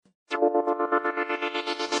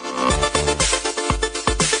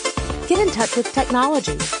in touch with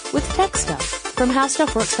technology with Tech Stuff from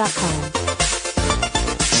HowStuffWorks.com.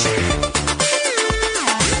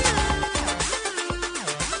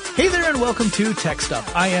 Hey there and welcome to Tech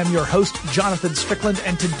Stuff. I am your host, Jonathan Strickland,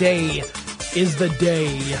 and today is the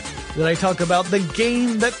day that I talk about the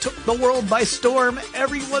game that took the world by storm.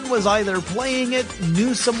 Everyone was either playing it,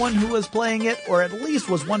 knew someone who was playing it, or at least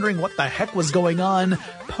was wondering what the heck was going on.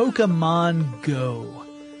 Pokemon Go.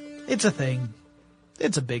 It's a thing.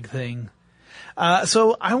 It's a big thing.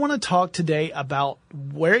 So I want to talk today about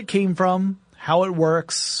where it came from, how it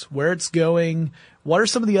works, where it's going, what are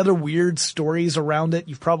some of the other weird stories around it.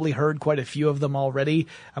 You've probably heard quite a few of them already.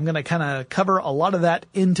 I'm going to kind of cover a lot of that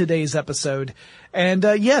in today's episode. And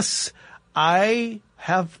yes, I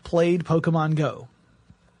have played Pokemon Go.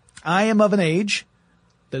 I am of an age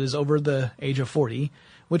that is over the age of 40,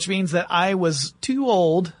 which means that I was too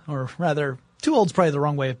old, or rather, too old's probably the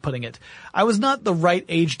wrong way of putting it. I was not the right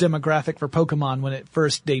age demographic for Pokemon when it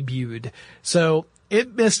first debuted. So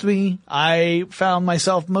it missed me. I found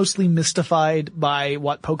myself mostly mystified by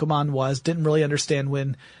what Pokemon was. Didn't really understand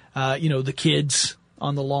when, the kids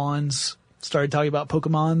on the lawns started talking about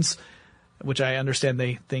Pokemons, which I understand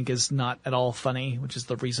they think is not at all funny, which is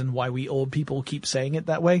the reason why we old people keep saying it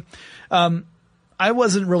that way. I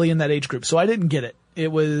wasn't really in that age group, so I didn't get it.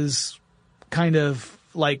 It was kind of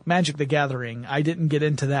like Magic the Gathering. I didn't get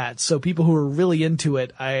into that. So people who were really into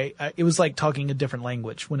it, it was like talking a different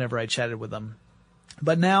language whenever I chatted with them.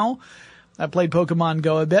 But now, I played Pokemon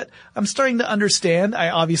Go a bit. I'm starting to understand. I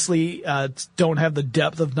obviously don't have the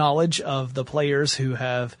depth of knowledge of the players who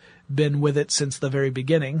have been with it since the very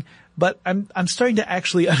beginning, but I'm starting to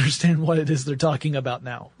actually understand what it is they're talking about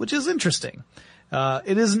now, which is interesting.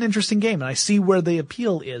 It is an interesting game, and I see where the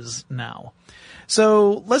appeal is now.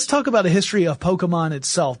 So let's talk about a history of Pokemon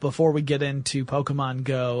itself before we get into Pokemon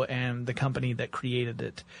Go and the company that created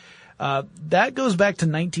it. That goes back to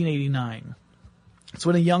 1989. It's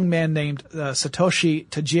when a young man named Satoshi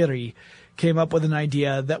Tajiri came up with an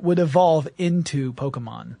idea that would evolve into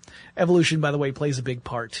Pokemon. Evolution, by the way, plays a big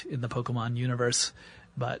part in the Pokemon universe,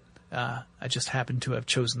 but I just happened to have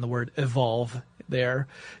chosen the word evolve there.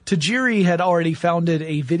 Tajiri had already founded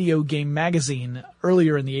a video game magazine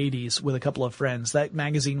earlier in the 80s with a couple of friends. That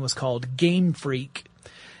magazine was called Game Freak.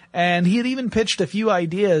 And he had even pitched a few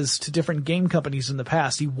ideas to different game companies in the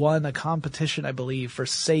past. He won a competition, I believe, for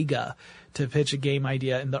Sega to pitch a game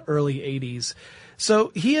idea in the early 80s.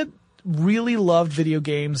 So he had really loved video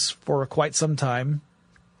games for quite some time,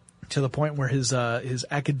 to the point where his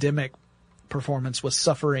academic performance was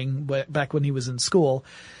suffering back when he was in school,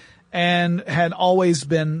 and had always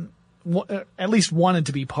been, at least wanted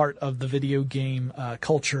to be part of the video game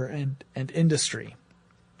culture and industry.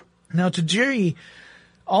 Now, Tajiri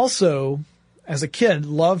also, as a kid,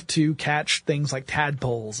 loved to catch things like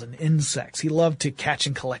tadpoles and insects. He loved to catch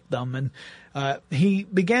and collect them, and he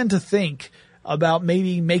began to think about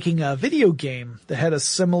maybe making a video game that had a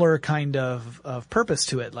similar kind of purpose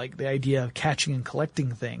to it, like the idea of catching and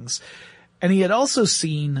collecting things. And he had also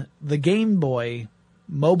seen the Game Boy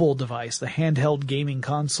mobile device, the handheld gaming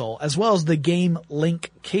console, as well as the Game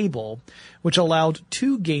Link cable, which allowed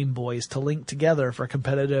two Game Boys to link together for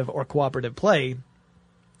competitive or cooperative play.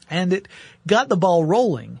 And it got the ball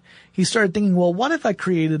rolling. He started thinking, well, what if I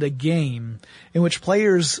created a game in which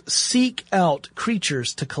players seek out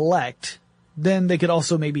creatures to collect? Then they could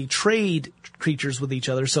also maybe trade creatures with each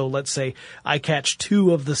other. So let's say I catch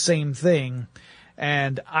two of the same thing,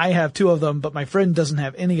 and I have two of them, but my friend doesn't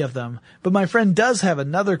have any of them. But my friend does have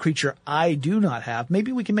another creature I do not have.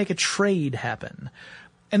 Maybe we can make a trade happen.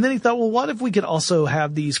 And then he thought, well, what if we could also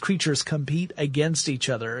have these creatures compete against each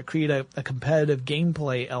other, create a competitive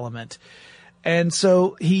gameplay element? And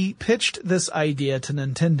so he pitched this idea to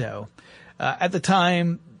Nintendo. At the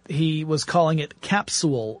time, he was calling it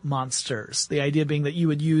capsule monsters. The idea being that you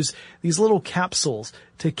would use these little capsules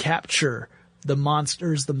to capture the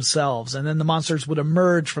monsters themselves, and then the monsters would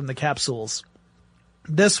emerge from the capsules.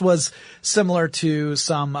 This was similar to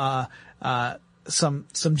some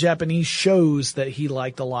Japanese shows that he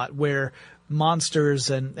liked a lot, where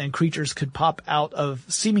monsters and creatures could pop out of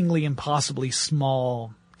seemingly impossibly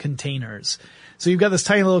small containers. So you've got this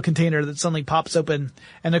tiny little container that suddenly pops open,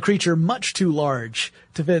 and a creature much too large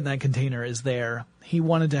to fit in that container is there. He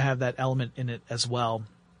wanted to have that element in it as well.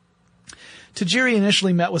 Tajiri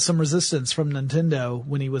initially met with some resistance from Nintendo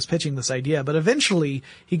when he was pitching this idea, but eventually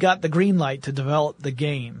he got the green light to develop the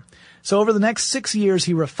game. So over the next 6 years,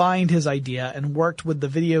 he refined his idea and worked with the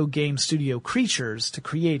video game studio Creatures to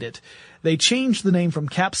create it. They changed the name from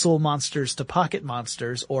Capsule Monsters to Pocket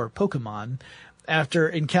Monsters, or Pokemon,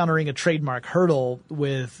 after encountering a trademark hurdle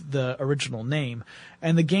with the original name.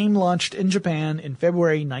 And the game launched in Japan in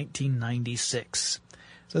February 1996.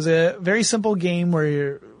 So it's a very simple game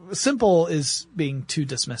where simple is being too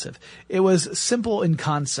dismissive. It was simple in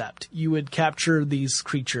concept. You would capture these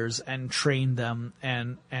creatures and train them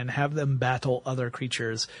and have them battle other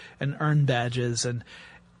creatures and earn badges. And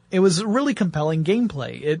it was really compelling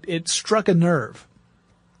gameplay. It struck a nerve.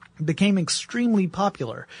 It became extremely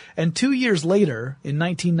popular. And 2 years later, in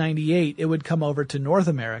 1998, it would come over to North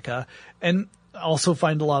America and also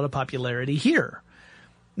find a lot of popularity here.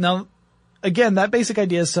 Now, again, that basic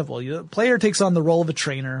idea is simple. The player takes on the role of a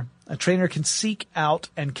trainer. A trainer can seek out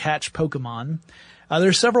and catch Pokemon. There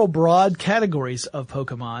are several broad categories of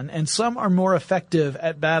Pokemon, and some are more effective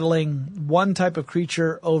at battling one type of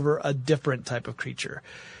creature over a different type of creature.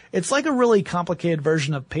 It's like a really complicated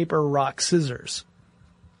version of paper, rock, scissors.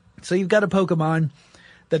 So you've got a Pokemon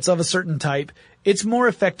that's of a certain type. It's more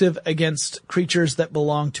effective against creatures that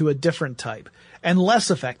belong to a different type, and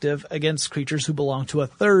less effective against creatures who belong to a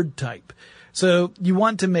third type. So you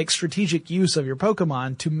want to make strategic use of your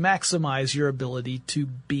Pokemon to maximize your ability to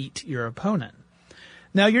beat your opponent.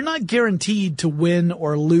 Now, you're not guaranteed to win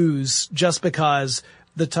or lose just because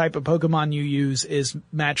the type of Pokemon you use is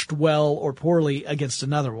matched well or poorly against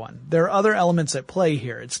another one. There are other elements at play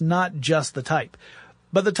here. It's not just the type.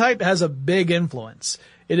 But the type has a big influence.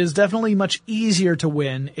 It is definitely much easier to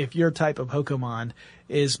win if your type of Pokemon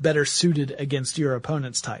is better suited against your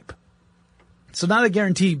opponent's type. So not a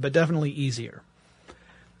guarantee, but definitely easier.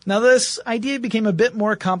 Now this idea became a bit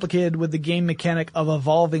more complicated with the game mechanic of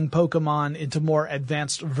evolving Pokemon into more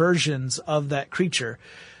advanced versions of that creature.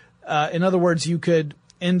 In other words, you could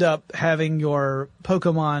end up having your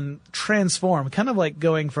Pokemon transform, kind of like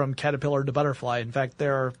going from caterpillar to butterfly. In fact,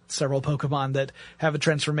 there are several Pokemon that have a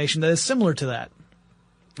transformation that is similar to that.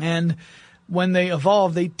 And when they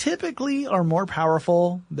evolve, they typically are more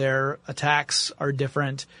powerful. Their attacks are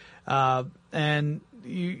different. And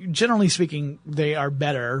generally speaking, they are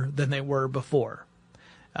better than they were before.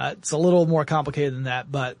 It's a little more complicated than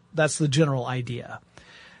that, but that's the general idea.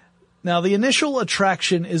 Now, the initial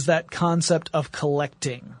attraction is that concept of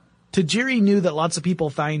collecting. Tajiri knew that lots of people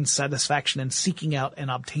find satisfaction in seeking out and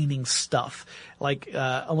obtaining stuff, like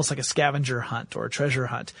almost like a scavenger hunt or a treasure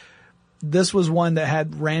hunt. This was one that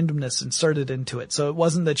had randomness inserted into it, so it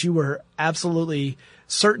wasn't that you were absolutely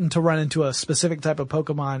certain to run into a specific type of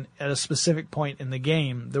Pokemon at a specific point in the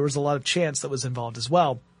game. There was a lot of chance that was involved as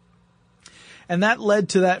well. And that led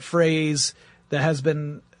to that phrase that has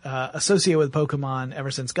been associated with Pokemon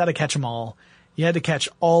ever since. Gotta catch them all. You had to catch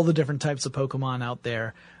all the different types of Pokemon out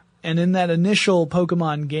there. And in that initial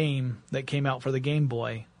Pokemon game that came out for the Game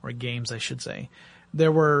Boy, or games I should say,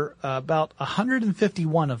 there were about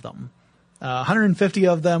 151 of them. 150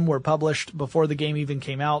 of them were published before the game even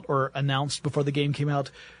came out, or announced before the game came out.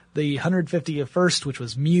 The 150th first, which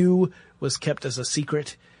was Mew, was kept as a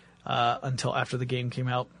secret until after the game came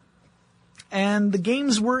out. And the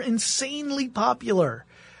games were insanely popular.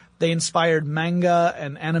 They inspired manga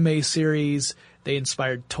and anime series. They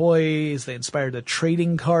inspired toys. They inspired a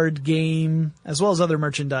trading card game, as well as other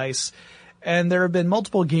merchandise. And there have been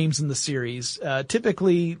multiple games in the series.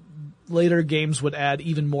 Typically, later games would add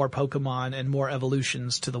even more Pokemon and more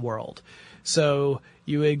evolutions to the world. So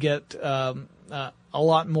you would get a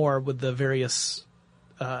lot more with the various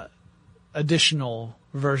additional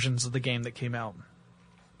versions of the game that came out.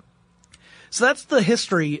 So that's the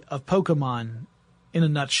history of Pokemon in a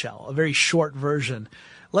nutshell, a very short version.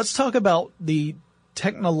 Let's talk about the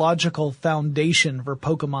technological foundation for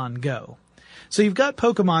Pokemon Go. So you've got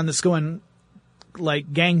Pokemon that's going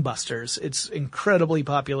like gangbusters. It's incredibly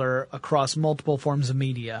popular across multiple forms of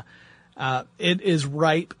media. It is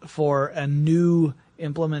ripe for a new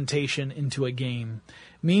implementation into a game.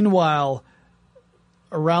 Meanwhile,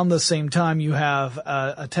 around the same time, you have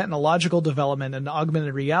a technological development and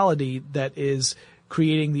augmented reality that is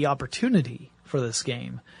creating the opportunity for this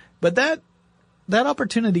game. But that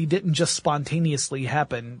opportunity didn't just spontaneously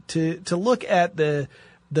happen. To look at the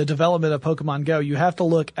development of Pokemon Go, you have to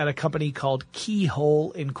look at a company called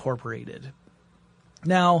Keyhole Incorporated.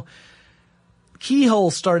 Now,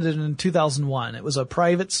 Keyhole started in 2001. It was a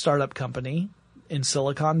private startup company in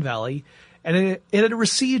Silicon Valley, and it had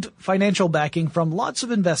received financial backing from lots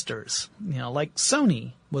of investors. Like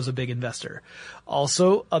Sony was a big investor.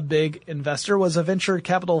 Also, a big investor was a venture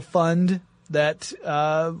capital fund that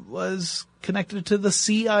was connected to the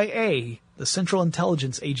CIA, the Central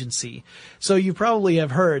Intelligence Agency. So you probably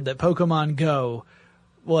have heard that Pokemon Go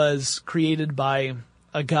was created by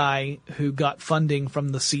a guy who got funding from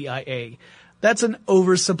the CIA. That's an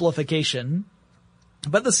oversimplification,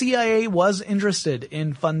 But the CIA was interested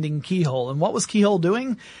in funding Keyhole. And what was Keyhole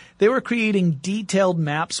doing? They were creating detailed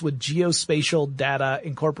maps with geospatial data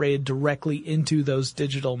incorporated directly into those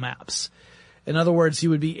digital maps. In other words, you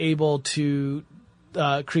would be able to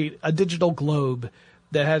create a digital globe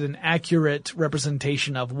that had an accurate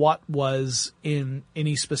representation of what was in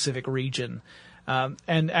any specific region.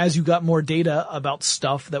 And as you got more data about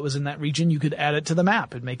stuff that was in that region, you could add it to the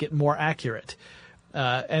map and make it more accurate.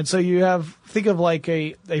 And so think of like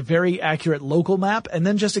a very accurate local map and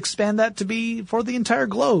then just expand that to be for the entire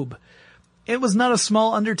globe. It was not a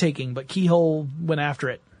small undertaking, but Keyhole went after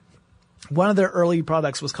it. One of their early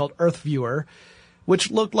products was called Earth Viewer,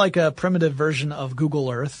 which looked like a primitive version of Google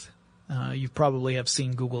Earth. You probably have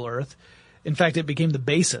seen Google Earth. In fact, it became the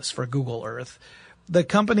basis for Google Earth. The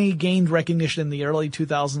company gained recognition in the early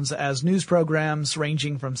 2000s as news programs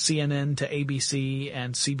ranging from CNN to ABC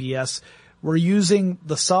and CBS were using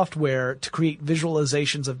the software to create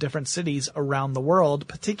visualizations of different cities around the world,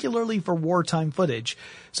 particularly for wartime footage.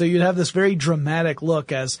 So you'd have this very dramatic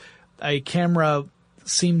look as a camera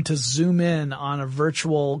seemed to zoom in on a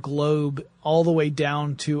virtual globe all the way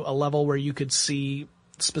down to a level where you could see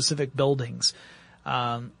specific buildings.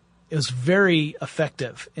 It was very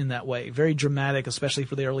effective in that way, very dramatic, especially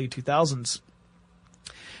for the early 2000s.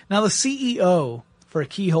 Now, the CEO for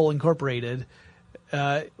Keyhole Incorporated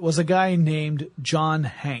was a guy named John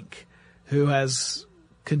Hanke, who has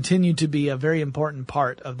continued to be a very important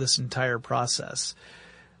part of this entire process.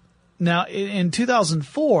 Now, in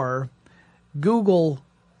 2004, Google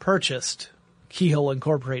purchased Keyhole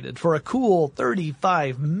Incorporated for a cool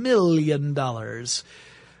 $35 million.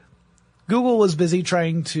 Google was busy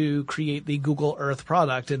trying to create the Google Earth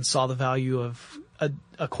product and saw the value of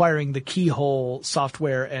acquiring the Keyhole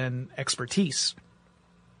software and expertise.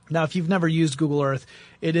 Now, if you've never used Google Earth,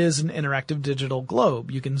 it is an interactive digital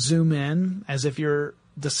globe. You can zoom in as if you're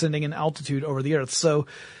descending in altitude over the Earth. So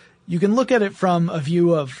you can look at it from a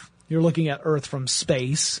view of you're looking at Earth from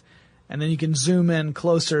space, and then you can zoom in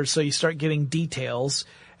closer so you start getting details.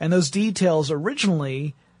 And those details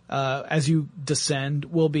originally, as you descend,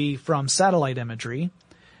 will be from satellite imagery.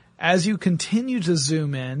 As you continue to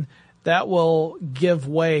zoom in, that will give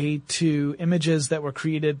way to images that were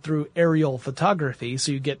created through aerial photography,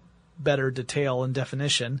 so you get better detail and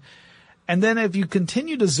definition. And then if you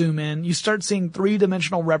continue to zoom in, you start seeing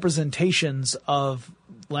three-dimensional representations of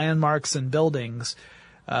landmarks and buildings.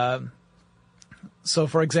 So,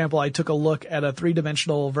 for example, I took a look at a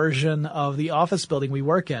three-dimensional version of the office building we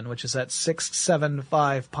work in, which is at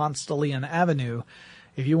 675 Ponce de Leon Avenue.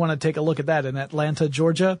 If you want to take a look at that in Atlanta,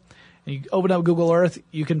 Georgia, and you open up Google Earth,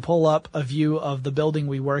 you can pull up a view of the building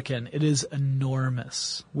we work in. It is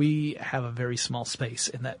enormous. We have a very small space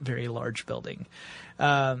in that very large building.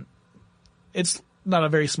 It's not a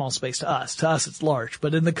very small space to us. To us, it's large,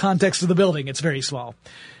 but in the context of the building, it's very small.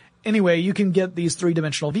 Anyway, you can get these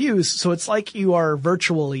three-dimensional views, so it's like you are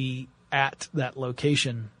virtually at that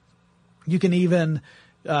location. You can even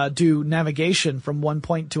do navigation from one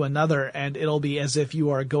point to another, and it'll be as if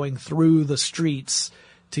you are going through the streets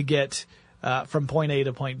to get from point A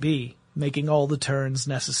to point B, making all the turns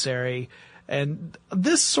necessary. And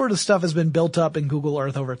this sort of stuff has been built up in Google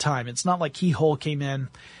Earth over time. It's not like Keyhole came in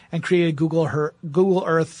and created Google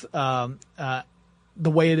Earth the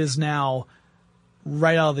way it is now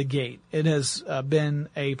right out of the gate. It has been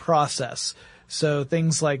a process. So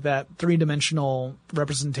things like that three-dimensional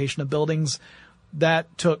representation of buildings,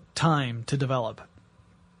 that took time to develop.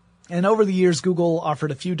 And over the years, Google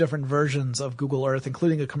offered a few different versions of Google Earth,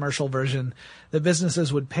 including a commercial version that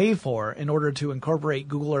businesses would pay for in order to incorporate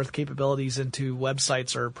Google Earth capabilities into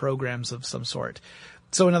websites or programs of some sort.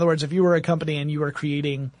 So in other words, if you were a company and you were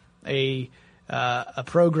creating a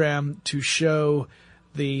program to show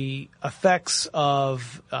the effects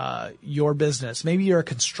of your business, maybe you're a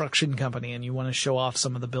construction company and you want to show off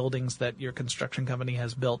some of the buildings that your construction company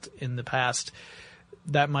has built in the past,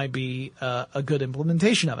 that might be a good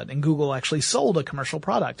implementation of it. And Google actually sold a commercial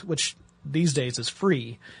product, which these days is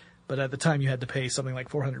free, but at the time you had to pay something like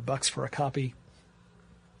 $400 for a copy.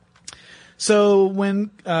 So when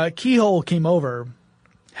Keyhole came over,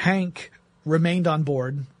 Hanke remained on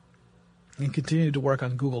board and continued to work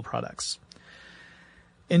on Google products.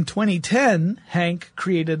 In 2010, Hanke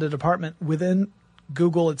created a department within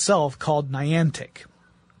Google itself called Niantic.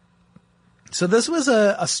 So this was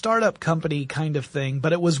a startup company kind of thing,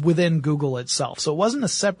 but it was within Google itself. So it wasn't a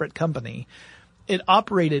separate company. It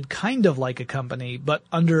operated kind of like a company, but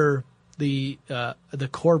under the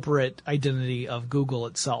corporate identity of Google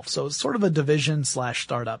itself. So it's sort of a division /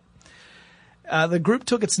 startup. The group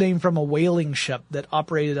took its name from a whaling ship that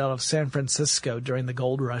operated out of San Francisco during the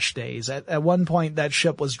gold rush days. At one point, that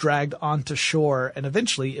ship was dragged onto shore, and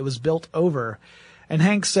eventually it was built over. And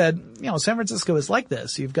Hank said, San Francisco is like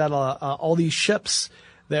this. You've got all these ships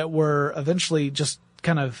that were eventually just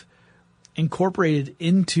kind of incorporated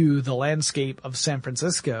into the landscape of San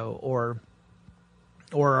Francisco or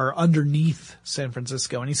are underneath San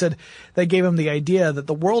Francisco. And he said that gave him the idea that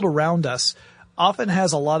the world around us often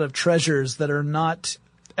has a lot of treasures that are not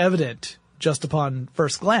evident just upon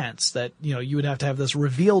first glance, that, you would have to have this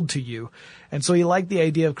revealed to you. And so he liked the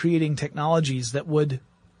idea of creating technologies that would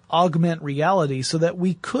augment reality so that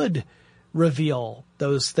we could reveal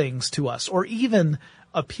those things to us, or even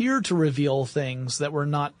appear to reveal things that were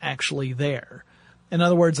not actually there. In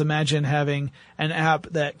other words, imagine having an app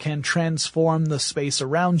that can transform the space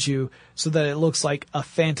around you so that it looks like a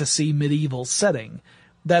fantasy medieval setting.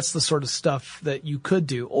 That's the sort of stuff that you could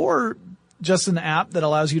do. Or just an app that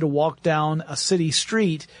allows you to walk down a city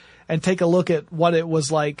street and take a look at what it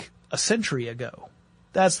was like a century ago.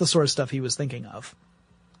 That's the sort of stuff he was thinking of.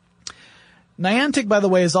 Niantic, by the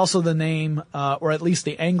way, is also the name, or at least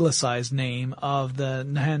the anglicized name, of the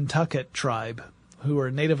Nantucket tribe, who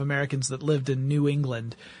were Native Americans that lived in New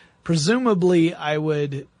England. Presumably, I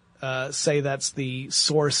would say that's the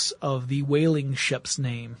source of the whaling ship's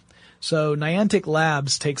name. So Niantic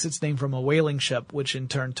Labs takes its name from a whaling ship, which in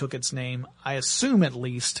turn took its name, I assume at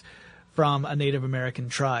least, from a Native American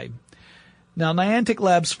tribe. Now, Niantic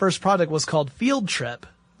Labs' first product was called Field Trip,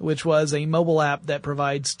 which was a mobile app that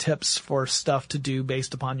provides tips for stuff to do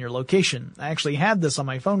based upon your location. I actually had this on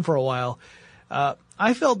my phone for a while.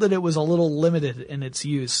 I felt that it was a little limited in its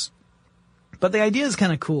use, but the idea is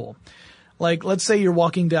kind of cool. Like, let's say you're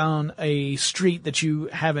walking down a street that you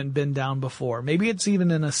haven't been down before. Maybe it's even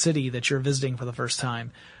in a city that you're visiting for the first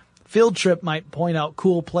time. Field Trip might point out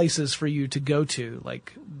cool places for you to go to,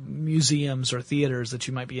 like museums or theaters that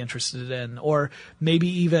you might be interested in, or maybe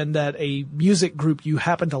even that a music group you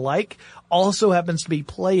happen to like also happens to be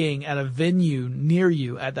playing at a venue near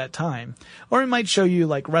you at that time. Or it might show you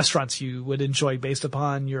like restaurants you would enjoy based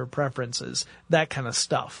upon your preferences, that kind of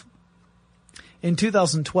stuff. In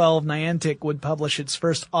 2012, Niantic would publish its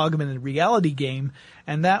first augmented reality game,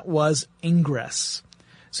 and that was Ingress.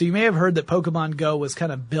 So you may have heard that Pokemon Go was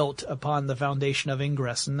kind of built upon the foundation of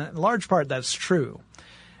Ingress, and in large part that's true.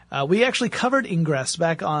 We actually covered Ingress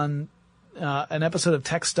back on an episode of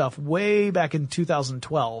Tech Stuff way back in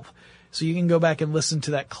 2012. So you can go back and listen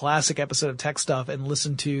to that classic episode of Tech Stuff and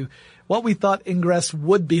listen to what we thought Ingress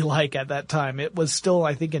would be like at that time. It was still,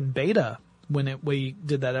 I think, in beta when we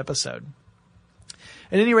did that episode.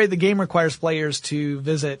 At any rate, the game requires players to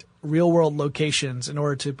visit real-world locations in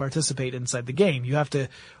order to participate inside the game. You have to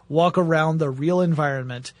walk around the real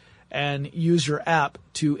environment and use your app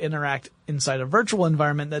to interact inside a virtual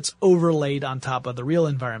environment that's overlaid on top of the real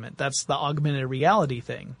environment. That's the augmented reality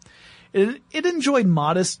thing. It enjoyed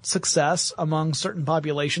modest success among certain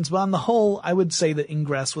populations, but on the whole, I would say that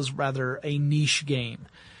Ingress was rather a niche game.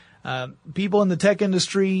 People in the tech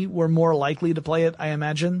industry were more likely to play it, I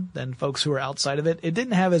imagine, than folks who were outside of it. It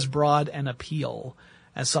didn't have as broad an appeal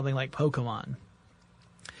as something like Pokemon.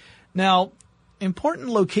 Now, important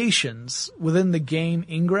locations within the game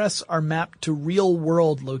Ingress are mapped to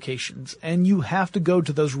real-world locations, and you have to go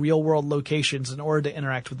to those real-world locations in order to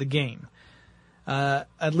interact with the game.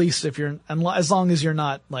 At least as long as you're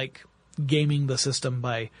not, like, gaming the system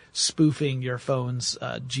by spoofing your phone's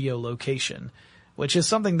geolocation, which is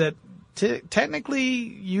something that technically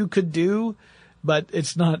you could do, but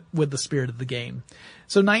it's not with the spirit of the game.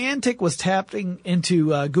 So Niantic was tapping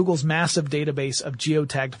into Google's massive database of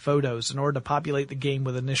geotagged photos in order to populate the game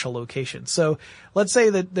with initial locations. So let's say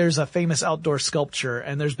that there's a famous outdoor sculpture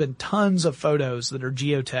and there's been tons of photos that are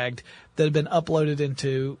geotagged that have been uploaded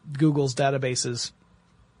into Google's databases,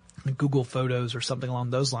 Google Photos or something along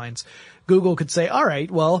those lines. Google could say, all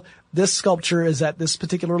right, well, this sculpture is at this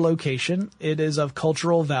particular location. It is of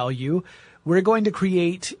cultural value. We're going to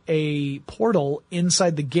create a portal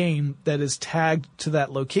inside the game that is tagged to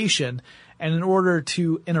that location. And in order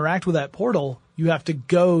to interact with that portal, you have to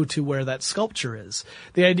go to where that sculpture is.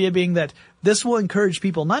 The idea being that this will encourage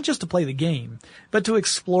people not just to play the game, but to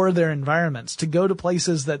explore their environments, to go to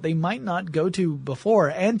places that they might not go to before,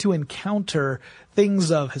 and to encounter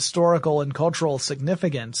things of historical and cultural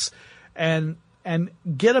significance and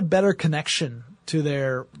get a better connection to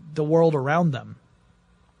the world around them.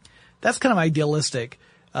 That's kind of idealistic.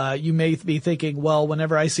 You may be thinking, well,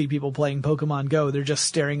 whenever I see people playing Pokemon Go, they're just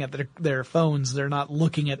staring at their phones. They're not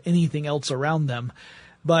looking at anything else around them.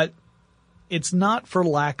 But it's not for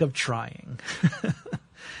lack of trying.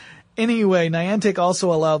 Anyway, Niantic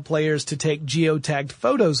also allowed players to take geotagged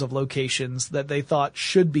photos of locations that they thought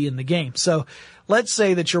should be in the game. So let's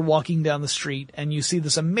say that you're walking down the street and you see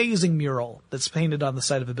this amazing mural that's painted on the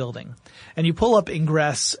side of a building. And you pull up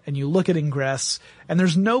Ingress and you look at Ingress and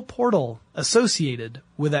there's no portal associated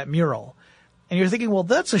with that mural. And you're thinking, well,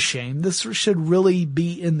 that's a shame. This should really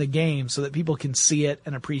be in the game so that people can see it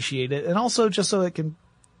and appreciate it. And also just so it can,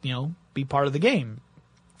 be part of the game.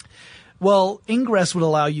 Well, Ingress would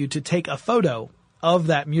allow you to take a photo of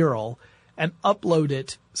that mural and upload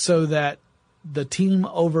it so that the team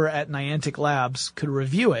over at Niantic Labs could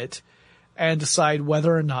review it and decide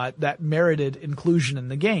whether or not that merited inclusion in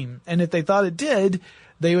the game. And if they thought it did,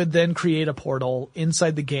 they would then create a portal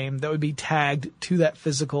inside the game that would be tagged to that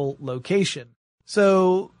physical location.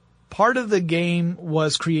 So part of the game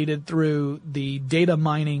was created through the data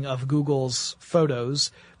mining of Google's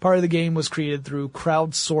photos. Part of the game was created through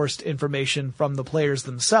crowdsourced information from the players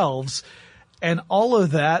themselves. And all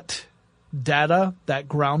of that data, that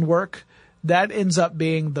groundwork, that ends up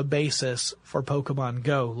being the basis for Pokemon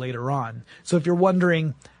Go later on. So if you're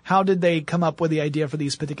wondering, how did they come up with the idea for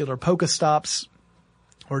these particular Pokestops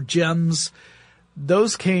or gems?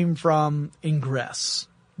 Those came from Ingress,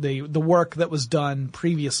 the work that was done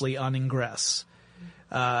previously on Ingress.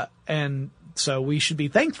 And so we should be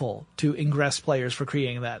thankful to Ingress players for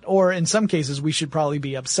creating that. Or in some cases, we should probably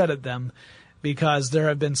be upset at them because there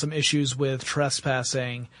have been some issues with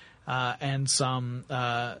trespassing, and some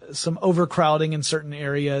overcrowding in certain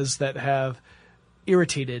areas that have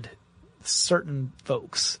irritated certain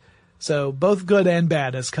folks. So both good and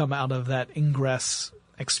bad has come out of that Ingress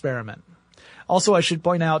experiment. Also, I should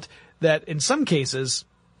point out that in some cases,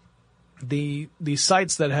 the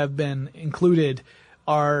sites that have been included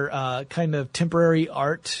are kind of temporary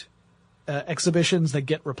art exhibitions that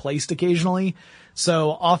get replaced occasionally.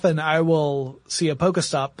 So often I will see a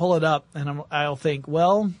Pokestop, pull it up, and I'll think,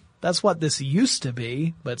 well, that's what this used to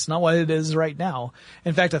be, but it's not what it is right now.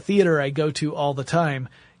 In fact, a theater I go to all the time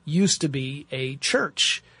used to be a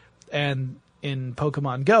church. And in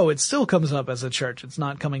Pokemon Go, it still comes up as a church. It's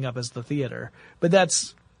not coming up as the theater. But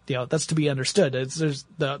that's to be understood.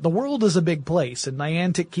 The world is a big place, and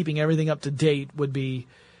Niantic keeping everything up to date would be,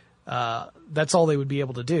 that's all they would be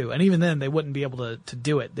able to do. And even then, they wouldn't be able to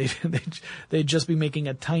do it. They'd just be making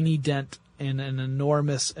a tiny dent in an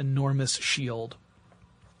enormous shield.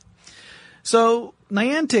 So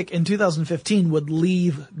Niantic in 2015 would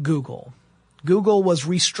leave Google. Google was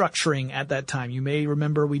restructuring at that time. You may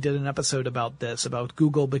remember we did an episode about this, about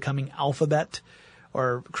Google becoming Alphabet,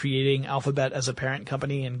 or creating Alphabet as a parent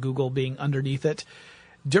company and Google being underneath it.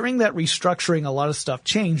 During that restructuring, a lot of stuff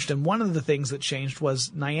changed, and one of the things that changed was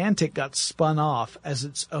Niantic got spun off as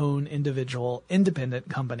its own individual independent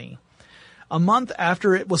company. A month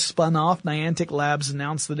after it was spun off, Niantic Labs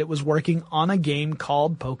announced that it was working on a game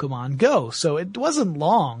called Pokemon Go. So it wasn't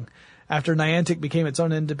long after Niantic became its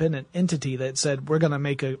own independent entity that said, we're going to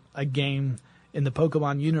make a game in the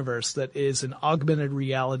Pokemon universe that is an augmented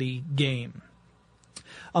reality game.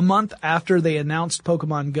 A month after they announced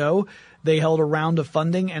Pokemon Go, they held a round of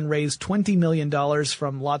funding and raised $20 million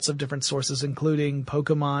from lots of different sources, including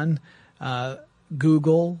Pokemon,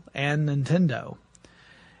 Google, and Nintendo.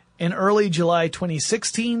 In early July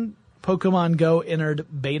 2016, Pokemon Go entered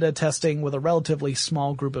beta testing with a relatively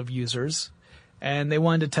small group of users. And they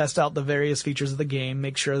wanted to test out the various features of the game,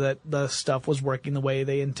 make sure that the stuff was working the way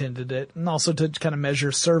they intended it, and also to kind of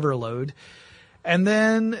measure server load. And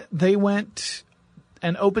then they went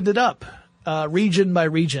and opened it up, region by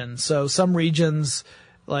region. So some regions,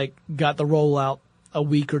 got the rollout a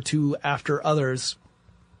week or two after others.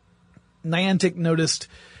 Niantic noticed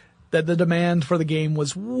that the demand for the game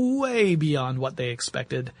was way beyond what they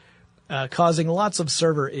expected, causing lots of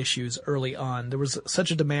server issues early on. There was such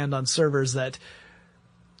a demand on servers that,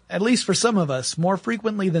 at least for some of us, more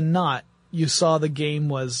frequently than not, you saw the game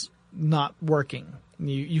was not working.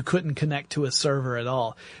 You couldn't connect to a server at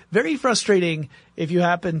all. Very frustrating if you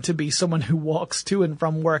happen to be someone who walks to and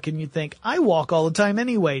from work and you think, I walk all the time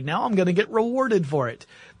anyway, now I'm going to get rewarded for it.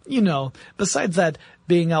 Besides that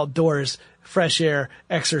being outdoors, fresh air,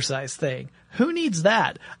 exercise thing. Who needs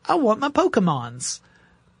that? I want my Pokemons.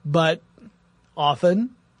 But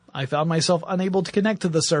often I found myself unable to connect to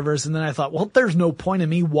the servers, and then I thought, well, there's no point in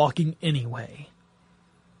me walking anyway,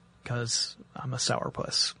 because I'm a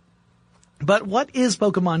sourpuss. But what is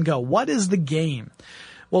Pokemon Go? What is the game?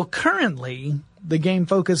 Well, currently the game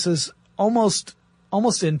focuses almost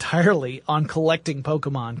entirely on collecting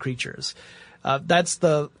Pokemon creatures. That's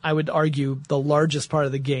I would argue, the largest part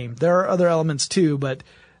of the game. There are other elements too, but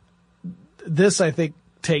this, I think,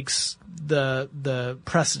 takes the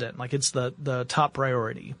precedent. It's the top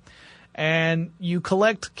priority. And you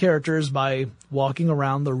collect characters by walking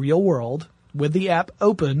around the real world with the app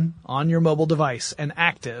open on your mobile device and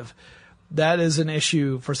active. That is an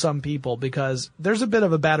issue for some people because there's a bit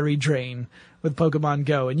of a battery drain with Pokemon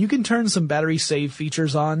Go. And you can turn some battery save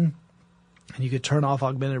features on, and you could turn off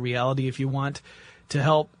augmented reality if you want to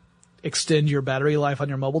help extend your battery life on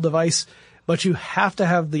your mobile device. But you have to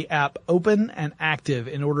have the app open and active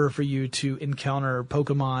in order for you to encounter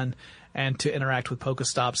Pokemon and to interact with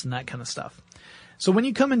Pokestops and that kind of stuff. So when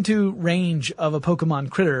you come into range of a Pokemon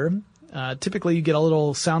critter, typically you get a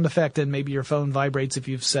little sound effect and maybe your phone vibrates if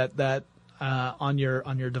you've set that on your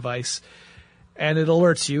device, and it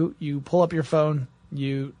alerts you. You pull up your phone,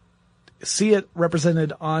 you see it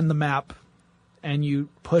represented on the map, and you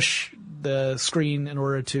push the screen in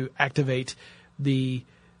order to activate the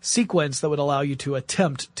sequence that would allow you to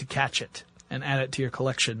attempt to catch it and add it to your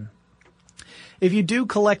collection. If you do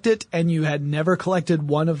collect it and you had never collected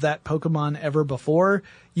one of that Pokemon ever before,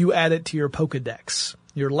 you add it to your Pokedex,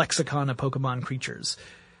 your lexicon of Pokemon creatures.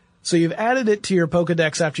 So you've added it to your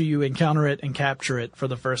Pokedex after you encounter it and capture it for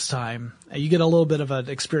the first time. You get a little bit of an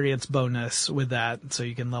experience bonus with that, so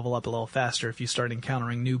you can level up a little faster if you start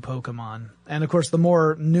encountering new Pokemon. And of course, the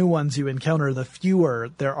more new ones you encounter, the fewer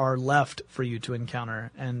there are left for you to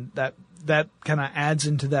encounter. And that kind of adds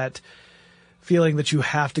into that feeling that you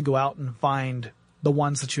have to go out and find the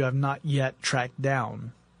ones that you have not yet tracked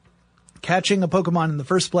down. Catching a Pokemon in the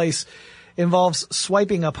first place involves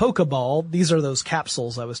swiping a Pokeball. These are those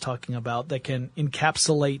capsules I was talking about that can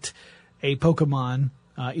encapsulate a Pokemon,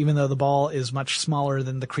 even though the ball is much smaller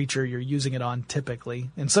than the creature you're using it on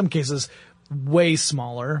typically. In some cases, way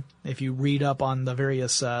smaller if you read up on the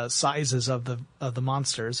various sizes of the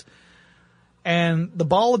monsters. And the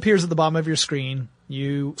ball appears at the bottom of your screen.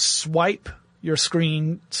 You swipe your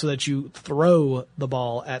screen so that you throw the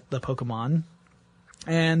ball at the Pokemon.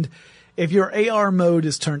 And if your AR mode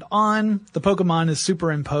is turned on, the Pokemon is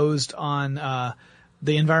superimposed on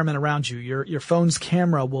the environment around you. Your phone's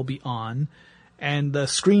camera will be on, and the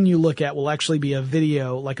screen you look at will actually be a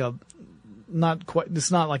video, like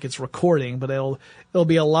it's not like it's recording, but it'll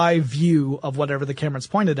be a live view of whatever the camera's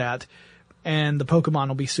pointed at, and the Pokemon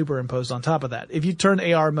will be superimposed on top of that. If you turn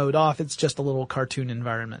AR mode off, it's just a little cartoon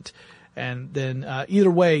environment. And then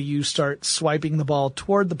either way, you start swiping the ball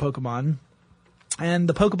toward the Pokemon, and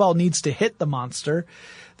the Pokeball needs to hit the monster.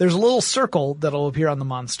 There's a little circle that'll appear on the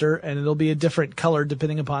monster, and it'll be a different color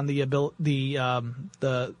depending upon the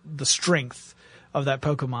strength of that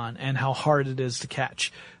Pokemon and how hard it is to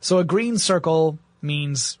catch. So a green circle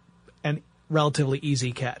means a relatively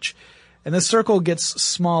easy catch, and this circle gets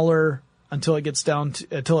smaller until it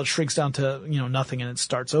shrinks down to nothing, and it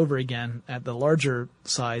starts over again at the larger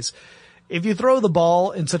size. If you throw the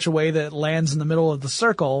ball in such a way that it lands in the middle of the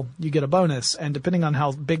circle, you get a bonus. And depending on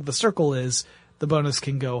how big the circle is, the bonus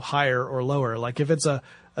can go higher or lower. Like if it's a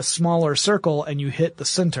smaller circle and you hit the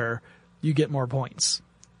center, you get more points,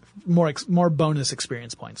 more bonus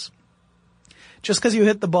experience points. Just because you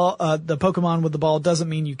hit the ball, the Pokemon with the ball doesn't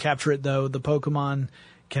mean you capture it, though. The Pokemon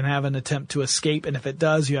can have an attempt to escape, and if it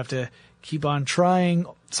does, you have to keep on trying.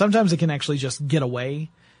 Sometimes it can actually just get away,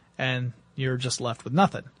 and you're just left with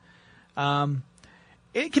nothing.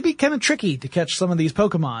 It can be kind of tricky to catch some of these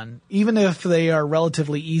Pokemon, even if they are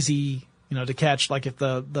relatively easy, to catch, like if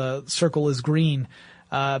the circle is green,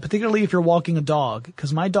 particularly if you're walking a dog,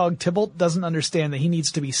 because my dog Tybalt doesn't understand that he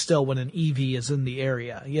needs to be still when an EV is in the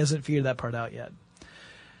area. He hasn't figured that part out yet.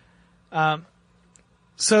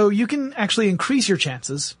 So you can actually increase your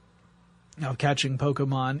chances of catching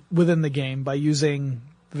Pokemon within the game by using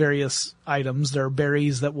various items. There are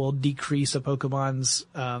berries that will decrease a Pokemon's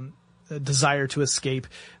desire to escape.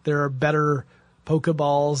 There are better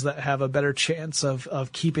Pokeballs that have a better chance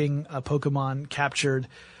of keeping a Pokemon captured.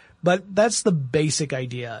 But that's the basic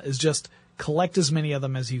idea, is just collect as many of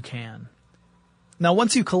them as you can. Now,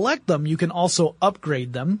 once you collect them, you can also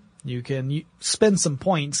upgrade them. You can spend some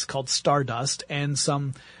points called Stardust and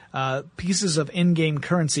some pieces of in-game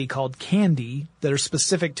currency called candy that are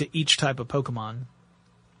specific to each type of Pokemon.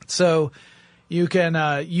 So you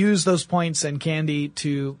can use those points and candy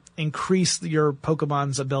to increase your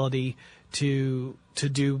Pokemon's ability to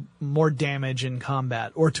do more damage in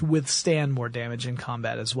combat, or to withstand more damage in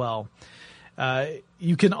combat as well.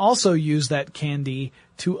 You can also use that candy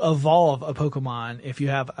to evolve a Pokemon if you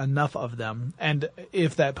have enough of them, and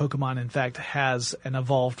if that Pokemon in fact has an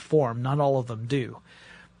evolved form. Not all of them do.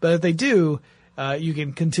 But if they do, you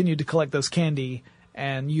can continue to collect those candy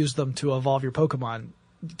and use them to evolve your Pokemon.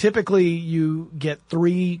 Typically, you get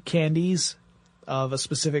 3 candies of a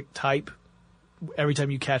specific type every time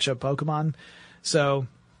you catch a Pokemon. So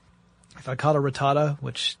if I caught a Rattata,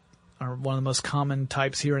 which are one of the most common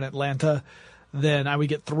types here in Atlanta, then I would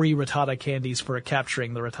get 3 Rattata candies for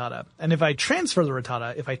capturing the Rattata. And if I transfer the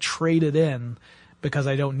Rattata, if I trade it in because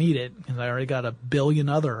I don't need it, and I already got a billion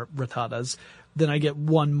other Rattatas, then I get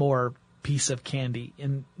 1 more piece of candy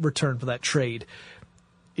in return for that trade.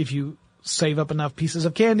 If you save up enough pieces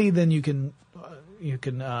of candy, then you can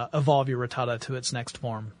evolve your Rattata to its next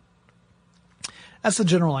form. That's the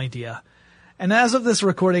general idea. And as of this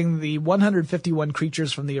recording, the 151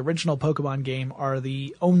 creatures from the original Pokemon game are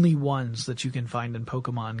the only ones that you can find in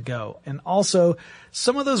Pokemon Go. And also,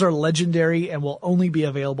 some of those are legendary and will only be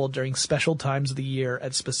available during special times of the year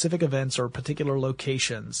at specific events or particular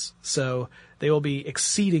locations. So they will be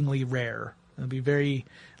exceedingly rare. It'll be very,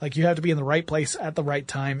 you have to be in the right place at the right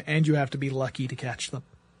time, and you have to be lucky to catch them.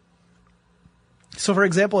 So for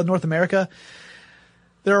example, in North America,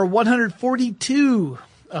 there are 142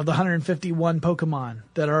 of the 151 Pokemon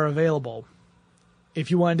that are available.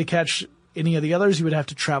 If you wanted to catch any of the others, you would have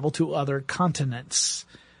to travel to other continents.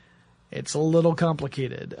 It's a little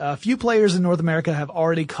complicated. A few players in North America have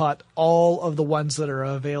already caught all of the ones that are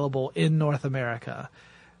available in North America.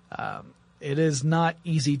 It is not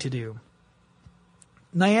easy to do.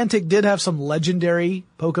 Niantic did have some legendary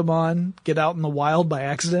Pokemon get out in the wild by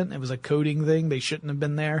accident. It was a coding thing. They shouldn't have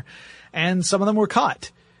been there. And some of them were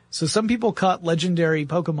caught. So some people caught legendary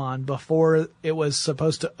Pokemon before it was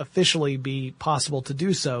supposed to officially be possible to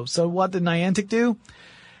do so. So what did Niantic do?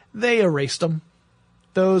 They erased them.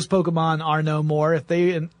 Those Pokemon are no more. If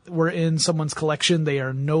they were in someone's collection, they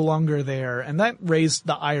are no longer there. And that raised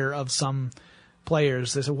the ire of some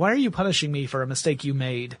players. They said, why are you punishing me for a mistake you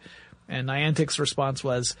made? And Niantic's response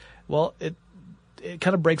was, well, it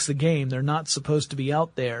kind of breaks the game. They're not supposed to be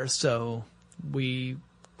out there, so we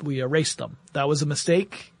erased them. That was a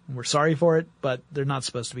mistake. We're sorry for it, but they're not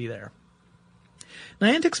supposed to be there.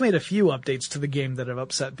 Niantic's made a few updates to the game that have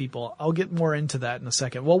upset people. I'll get more into that in a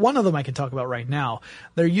second. Well, one of them I can talk about right now.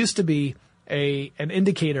 There used to be an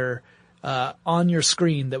indicator on your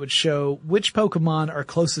screen that would show which Pokemon are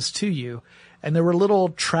closest to you, and there were little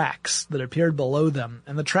tracks that appeared below them,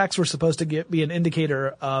 and the tracks were supposed to be an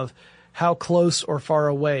indicator of how close or far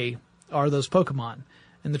away are those Pokemon.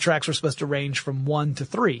 And the tracks were supposed to range from 1 to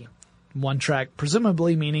 3. 1 track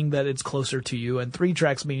presumably meaning that it's closer to you, and 3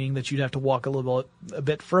 tracks meaning that you'd have to walk a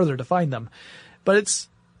bit further to find them. But it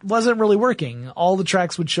wasn't really working. All the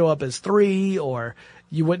tracks would show up as 3, or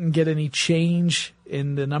you wouldn't get any change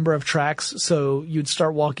in the number of tracks, so you'd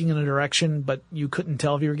start walking in a direction, but you couldn't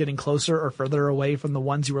tell if you were getting closer or further away from the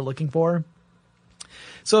ones you were looking for.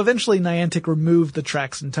 So eventually Niantic removed the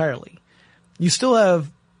tracks entirely. You still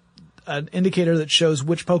have an indicator that shows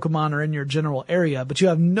which Pokemon are in your general area, but you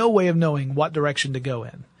have no way of knowing what direction to go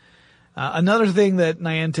in. Another thing that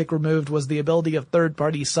Niantic removed was the ability of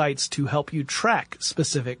third-party sites to help you track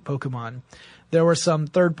specific Pokemon. There were some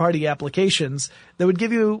third-party applications that would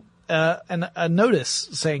give you a notice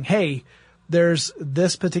saying, hey, there's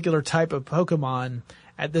this particular type of Pokemon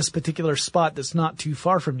at this particular spot that's not too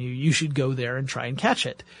far from you. You should go there and try and catch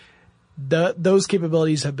it. Those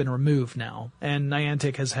capabilities have been removed now, and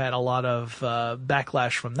Niantic has had a lot of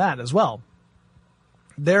backlash from that as well.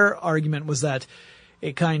 Their argument was that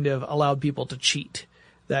it kind of allowed people to cheat,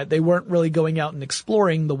 that they weren't really going out and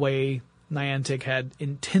exploring the way Niantic had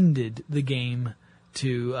intended the game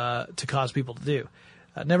to cause people to do.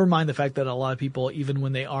 Never mind the fact that a lot of people, even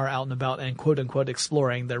when they are out and about and quote-unquote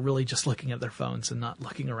exploring, they're really just looking at their phones and not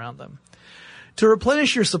looking around them. To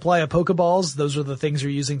replenish your supply of Pokeballs, those are the things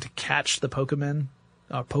you're using to catch the Pokemon.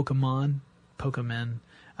 I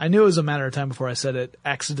knew it was a matter of time before I said it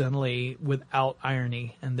accidentally without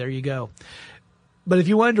irony, and there you go. But if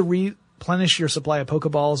you wanted to replenish your supply of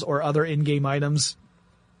Pokeballs or other in-game items,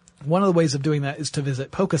 one of the ways of doing that is to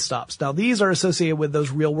visit Pokestops. Now, these are associated with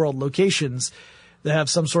those real-world locations that have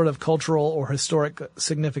some sort of cultural or historic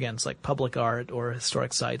significance, like public art or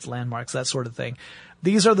historic sites, landmarks, that sort of thing.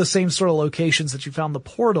 These are the same sort of locations that you found the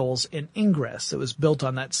portals in Ingress. It was built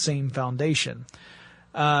on that same foundation.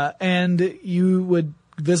 And you would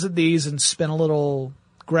visit these and spin a little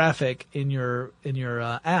graphic in your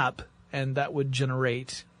app, and that would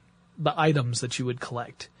generate the items that you would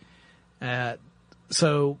collect.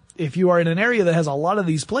 So if you are in an area that has a lot of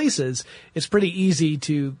these places, it's pretty easy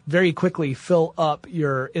to very quickly fill up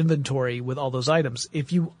your inventory with all those items.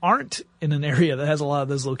 If you aren't in an area that has a lot of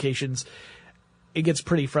those locations, it gets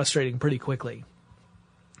pretty frustrating pretty quickly.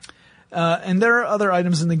 And there are other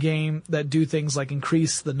items in the game that do things like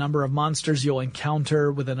increase the number of monsters you'll encounter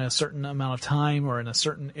within a certain amount of time or in a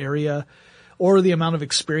certain area, or the amount of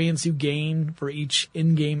experience you gain for each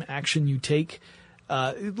in-game action you take.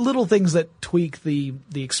 little things that tweak the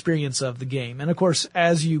experience of the game. And of course,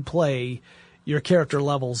 as you play, your character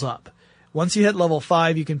levels up. Once you hit level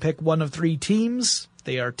 5, you can pick one of 3 teams.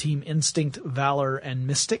 They are Team Instinct, Valor, and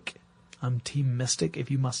Mystic. I'm Team Mystic, if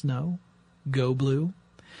you must know. Go Blue.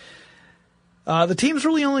 The teams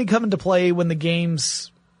really only come into play when the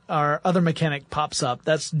game's other mechanic pops up.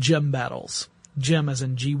 That's gym battles. Gym as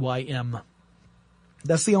in G-Y-M.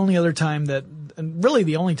 That's the only other time and really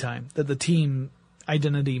the only time that the team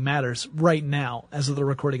identity matters right now as of the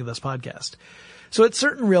recording of this podcast. So at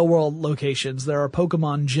certain real-world locations, there are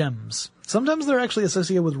Pokemon gyms. Sometimes they're actually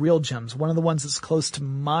associated with real gyms. One of the ones that's close to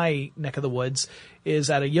my neck of the woods is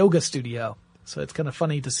at a yoga studio. So it's kind of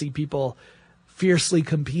funny to see people fiercely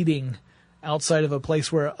competing outside of a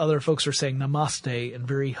place where other folks are saying namaste in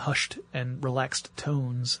very hushed and relaxed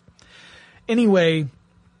tones. Anyway,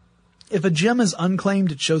 if a gem is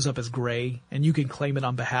unclaimed, it shows up as gray, and you can claim it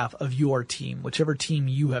on behalf of your team, whichever team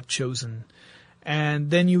you have chosen. And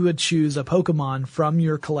then you would choose a Pokemon from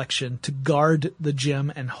your collection to guard the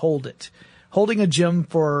gem and hold it. Holding a gem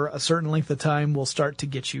for a certain length of time will start to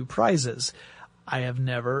get you prizes. I have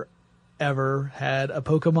never, ever had a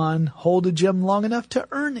Pokemon hold a gem long enough to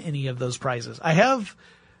earn any of those prizes. I have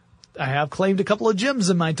claimed a couple of gems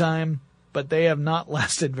in my time, but they have not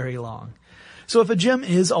lasted very long. So if a gem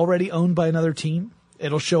is already owned by another team,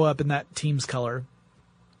 it'll show up in that team's color.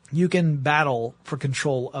 You can battle for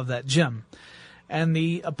control of that gem. And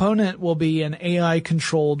the opponent will be an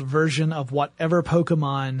AI-controlled version of whatever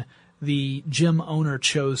Pokemon the gym owner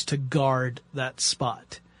chose to guard that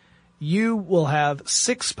spot. You will have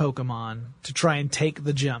 6 Pokemon to try and take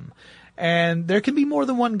the gym. And there can be more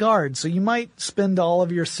than one guard, so you might spend all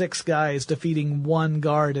of your 6 guys defeating one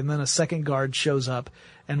guard, and then a second guard shows up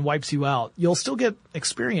and wipes you out. You'll still get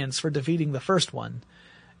experience for defeating the first one,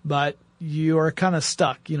 but you're kind of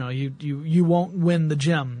stuck. You know, you won't win the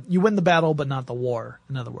gym. You win the battle, but not the war,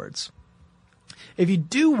 in other words. If you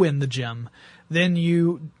do win the gym, then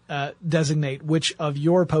you designate which of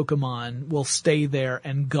your Pokemon will stay there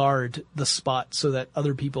and guard the spot so that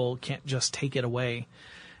other people can't just take it away.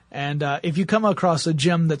 And if you come across a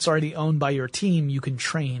gym that's already owned by your team, you can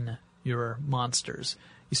train your monsters.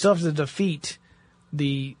 You still have to defeat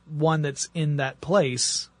the one that's in that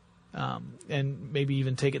place, and maybe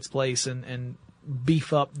even take its place and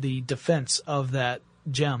beef up the defense of that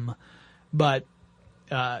gem. But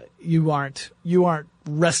you aren't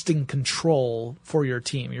wresting control for your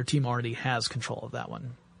team. Your team already has control of that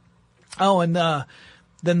one. Oh, and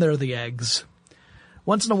then there are the eggs.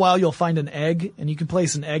 Once in a while, you'll find an egg, and you can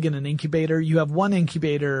place an egg in an incubator. You have one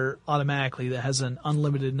incubator automatically that has an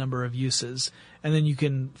unlimited number of uses, and then you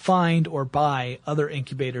can find or buy other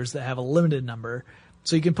incubators that have a limited number.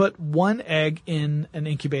 So you can put one egg in an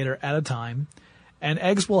incubator at a time, and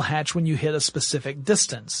eggs will hatch when you hit a specific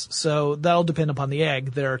distance. So that'll depend upon the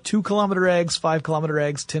egg. There are 2-kilometer eggs, 5-kilometer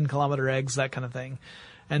eggs, 10-kilometer eggs, that kind of thing.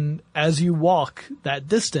 And as you walk that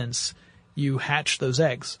distance, you hatch those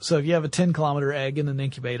eggs. So if you have a 10-kilometer egg in an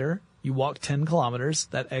incubator, you walk 10 kilometers,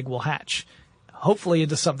 that egg will hatch. Hopefully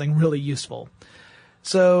into something really useful.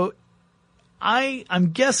 So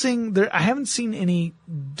I'm guessing I haven't seen any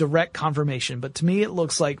direct confirmation, but to me it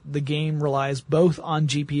looks like the game relies both on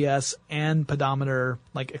GPS and pedometer,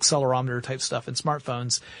 like accelerometer type stuff in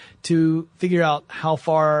smartphones to figure out how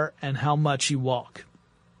far and how much you walk.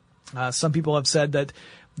 Some people have said that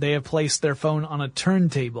they have placed their phone on a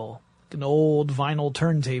turntable, an old vinyl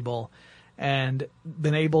turntable, and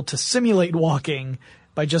been able to simulate walking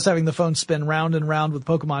by just having the phone spin round and round with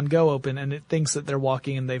Pokemon Go open, and it thinks that they're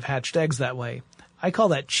walking and they've hatched eggs that way. I call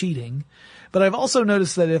that cheating. But I've also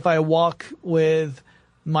noticed that if I walk with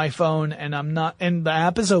my phone and and the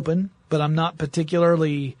app is open, but I'm not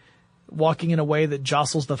particularly walking in a way that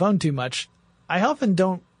jostles the phone too much, I often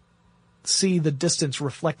don't see the distance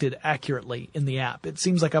reflected accurately in the app. It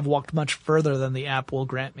seems like I've walked much further than the app will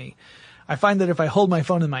grant me. I find that if I hold my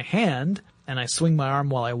phone in my hand and I swing my arm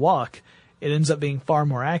while I walk, it ends up being far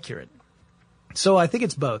more accurate. So I think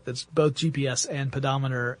it's both. It's both GPS and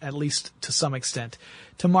pedometer, at least to some extent,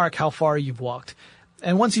 to mark how far you've walked.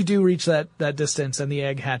 And once you do reach that distance and the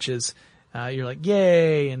egg hatches, you're like,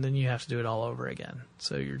 yay, and then you have to do it all over again.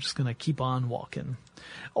 So you're just going to keep on walking.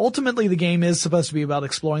 Ultimately, the game is supposed to be about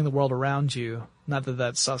exploring the world around you. Not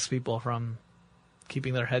that stops people from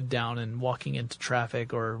keeping their head down and walking into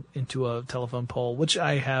traffic or into a telephone pole, which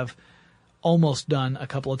I have almost done a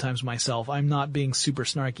couple of times myself. I'm not being super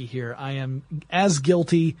snarky here. I am as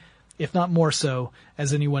guilty, if not more so,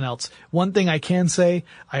 as anyone else. One thing I can say,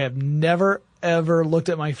 I have never, ever looked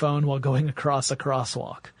at my phone while going across a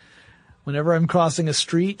crosswalk. Whenever I'm crossing a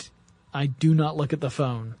street, I do not look at the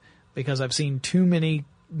phone. because I've seen too many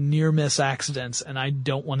near-miss accidents, and I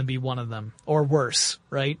don't want to be one of them, or worse,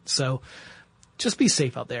 right? So just be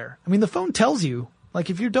safe out there. I mean, the phone tells you, like,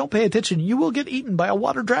 if you don't pay attention, you will get eaten by a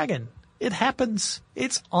water dragon. It happens.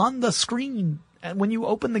 It's on the screen when you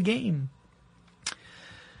open the game.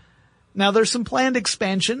 Now, there's some planned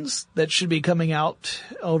expansions that should be coming out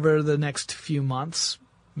over the next few months,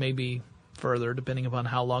 maybe further, depending upon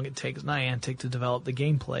how long it takes Niantic to develop the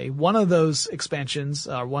gameplay. One of those expansions,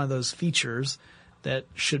 one of those features that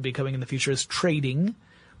should be coming in the future is trading.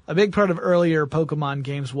 A big part of earlier Pokemon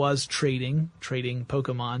games was trading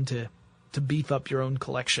Pokemon to beef up your own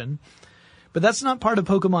collection. But that's not part of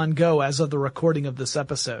Pokemon Go as of the recording of this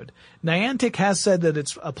episode. Niantic has said that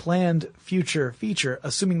it's a planned future feature,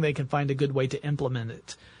 assuming they can find a good way to implement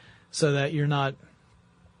it, so that you're not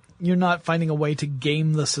finding a way to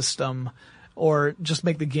game the system or just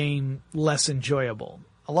make the game less enjoyable.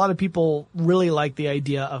 A lot of people really like the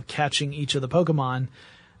idea of catching each of the Pokemon,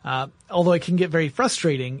 although it can get very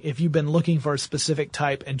frustrating if you've been looking for a specific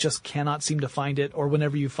type and just cannot seem to find it, or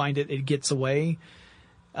whenever you find it, it gets away.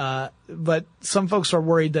 But some folks are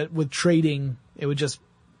worried that with trading, it would just,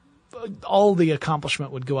 all the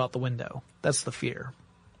accomplishment would go out the window. That's the fear.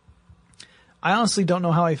 I honestly don't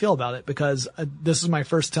know how I feel about it, because this is my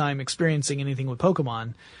first time experiencing anything with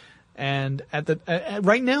Pokemon. And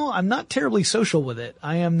right now, I'm not terribly social with it.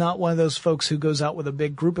 I am not one of those folks who goes out with a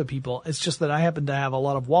big group of people. It's just that I happen to have a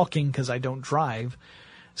lot of walking because I don't drive.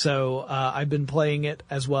 So, I've been playing it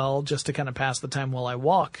as well just to kind of pass the time while I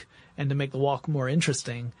walk and to make the walk more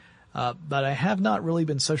interesting. But I have not really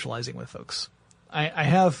been socializing with folks. I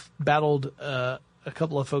have battled, a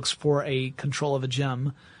couple of folks for a control of a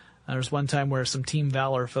gem. There's one time where some Team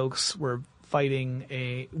Valor folks were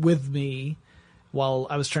fighting with me while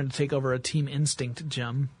I was trying to take over a Team Instinct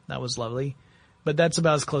gem. That was lovely. But that's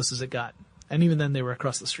about as close as it got. And even then they were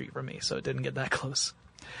across the street from me, so it didn't get that close.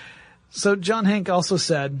 So John Hank also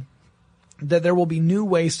said that there will be new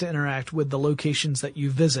ways to interact with the locations that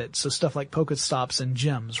you visit. So stuff like Pokestops and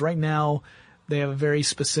gyms. Right now, they have a very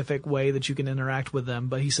specific way that you can interact with them.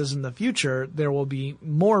 But he says in the future, there will be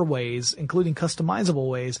more ways, including customizable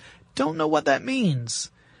ways. Don't know what that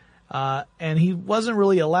means. And he wasn't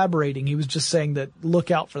really elaborating. He was just saying that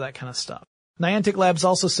look out for that kind of stuff. Niantic Labs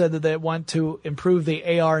also said that they want to improve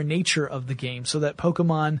the AR nature of the game so that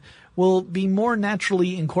Pokemon will be more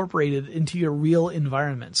naturally incorporated into your real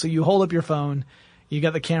environment. So you hold up your phone, you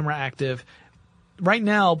got the camera active. Right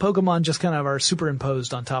now, Pokemon just kind of are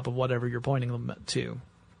superimposed on top of whatever you're pointing them to.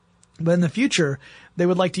 But in the future, they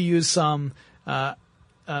would like to use some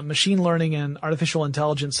machine learning and artificial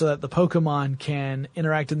intelligence so that the Pokemon can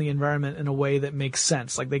interact in the environment in a way that makes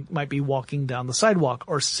sense. Like they might be walking down the sidewalk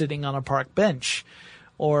or sitting on a park bench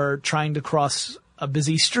or trying to cross a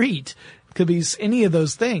busy street. It could be any of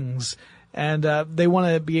those things. And they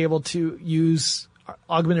want to be able to use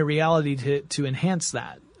augmented reality to enhance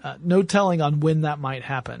that. No telling on when that might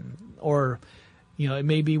happen. Or, it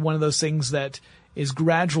may be one of those things that is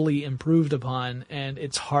gradually improved upon, and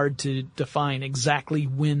it's hard to define exactly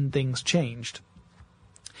when things changed.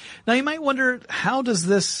 Now you might wonder, how does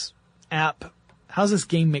this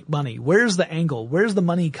game make money? Where's the angle? Where's the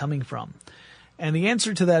money coming from? And the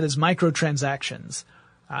answer to that is microtransactions.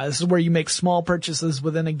 This is where you make small purchases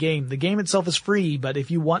within a game. The game itself is free, but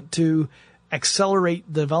if you want to accelerate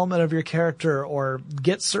the development of your character or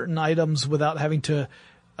get certain items without having to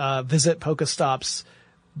visit Pokestops,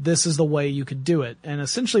 this is the way you could do it. And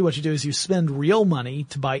essentially what you do is you spend real money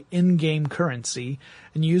to buy in-game currency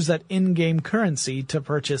and use that in-game currency to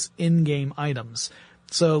purchase in-game items.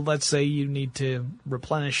 So let's say you need to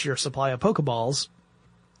replenish your supply of Pokeballs.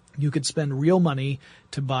 You could spend real money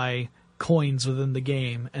to buy coins within the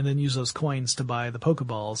game and then use those coins to buy the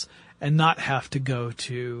Pokeballs and not have to go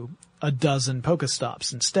to a dozen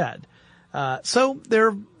Pokestops instead. So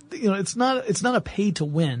it's not a pay to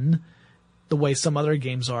win the way some other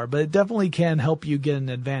games are, but it definitely can help you get an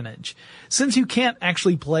advantage. Since you can't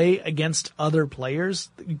actually play against other players,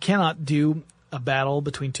 you cannot do a battle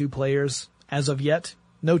between two players as of yet.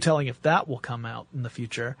 No telling if that will come out in the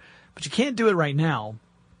future, but you can't do it right now.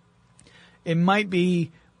 It might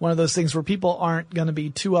be one of those things where people aren't going to be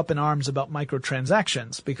too up in arms about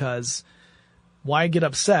microtransactions, because why get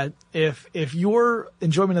upset if your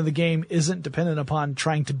enjoyment of the game isn't dependent upon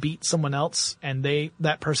trying to beat someone else and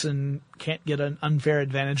that person can't get an unfair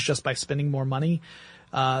advantage just by spending more money?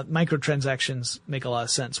 Microtransactions make a lot of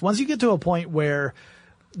sense. Once you get to a point where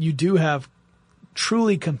you do have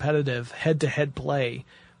truly competitive head-to-head play,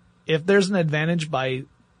 if there's an advantage by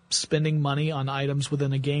spending money on items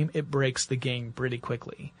within a game, it breaks the game pretty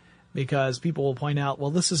quickly. because people will point out,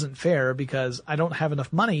 well, this isn't fair because I don't have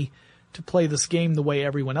enough money to play this game the way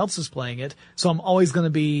everyone else is playing it, so I'm always going to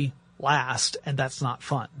be last, and that's not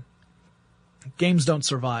fun. Games don't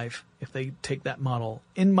survive if they take that model,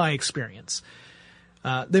 in my experience.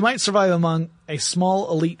 They might survive among a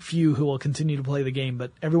small elite few who will continue to play the game,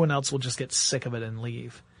 but everyone else will just get sick of it and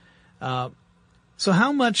leave. So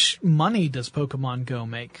how much money does Pokemon Go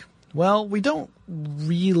make? Well, we don't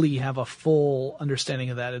really have a full understanding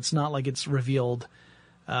of that. It's not like it's revealed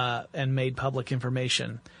and made public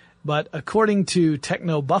information. But according to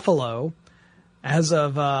Techno Buffalo, as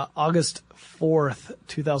of August 4th,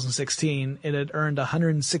 2016, it had earned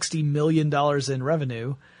 $160 million in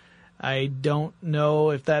revenue. I don't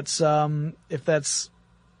know if that's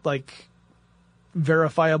like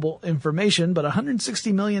verifiable information, but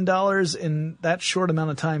 $160 million in that short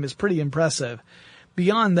amount of time is pretty impressive.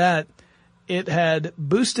 Beyond that, it had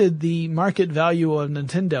boosted the market value of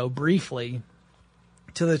Nintendo briefly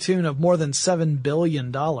to the tune of more than $7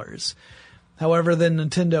 billion. However, then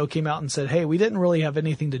Nintendo came out and said, hey, we didn't really have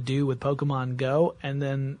anything to do with Pokemon Go, and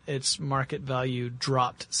then its market value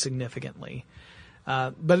dropped significantly.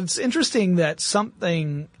 But it's interesting that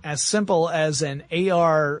something as simple as an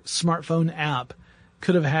AR smartphone app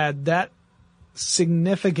could have had that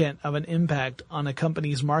significant of an impact on a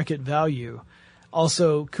company's market value.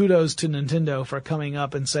 Also, kudos to Nintendo for coming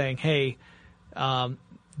up and saying, hey,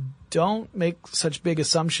 don't make such big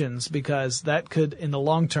assumptions because that could, in the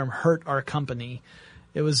long term, hurt our company.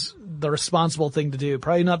 It was the responsible thing to do.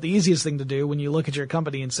 Probably not the easiest thing to do when you look at your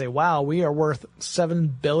company and say, wow, we are worth $7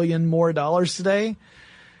 billion more today.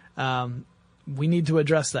 We need to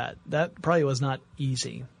address that. That probably was not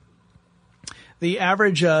easy. The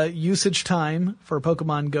average usage time for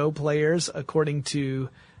Pokemon Go players, according to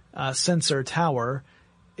Sensor Tower,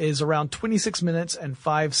 is around 26 minutes and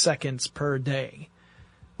 5 seconds per day.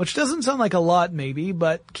 Which doesn't sound like a lot maybe,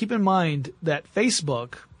 but keep in mind that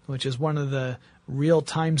Facebook, which is one of the real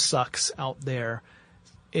time sucks out there,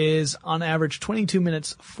 is on average 22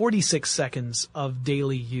 minutes, 46 seconds of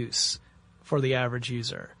daily use for the average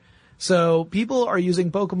user. So people are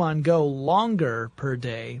using Pokemon Go longer per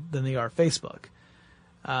day than they are Facebook.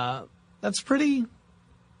 That's pretty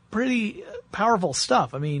powerful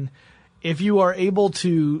stuff. I mean, if you are able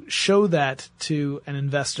to show that to an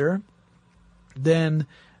investor, then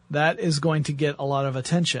that is going to get a lot of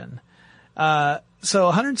attention.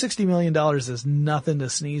 So $160 million is nothing to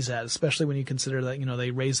sneeze at, especially when you consider that,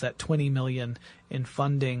 they raised that $20 million in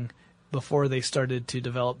funding before they started to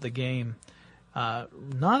develop the game.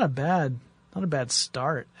 Not a bad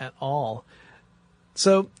start at all.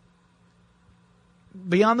 So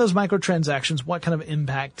beyond those microtransactions, what kind of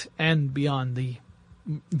impact, and beyond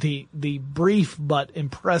the brief but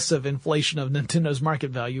impressive inflation of Nintendo's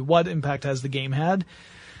market value, what impact has the game had?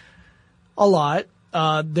 A lot.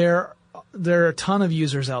 There are a ton of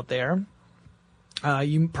users out there.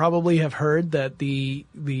 You probably have heard that the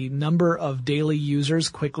number of daily users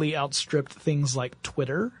quickly outstripped things like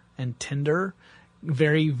Twitter and Tinder,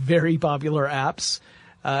 very, very popular apps.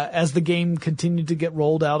 As the game continued to get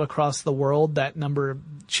rolled out across the world, that number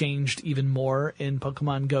changed even more in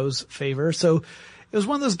Pokemon Go's favor. So it was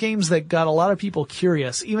one of those games that got a lot of people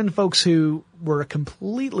curious, even folks who were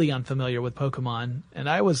completely unfamiliar with Pokemon. And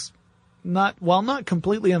I was not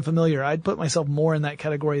completely unfamiliar, I'd put myself more in that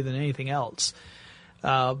category than anything else.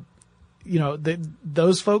 Those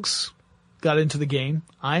folks got into the game.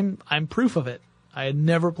 I'm proof of it. I had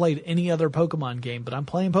never played any other Pokemon game, but I'm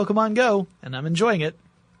playing Pokemon Go and I'm enjoying it.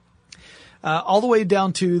 All the way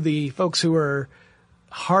down to the folks who are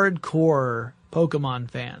hardcore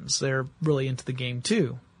Pokemon fans. They're really into the game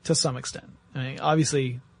too, to some extent. I mean,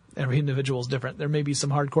 obviously every individual is different. There may be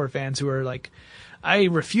some hardcore fans who are like, I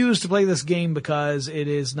refuse to play this game because it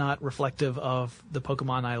is not reflective of the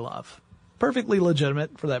Pokemon I love. Perfectly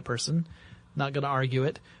legitimate for that person. Not going to argue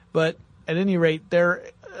it. But at any rate, there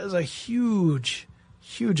is a huge,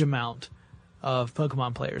 huge amount of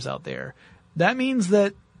Pokemon players out there. That means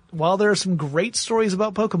that while there are some great stories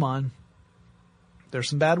about Pokemon, there's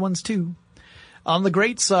some bad ones too. On the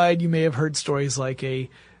great side, you may have heard stories like a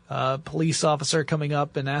police officer coming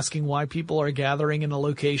up and asking why people are gathering in a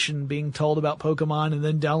location, being told about Pokemon, and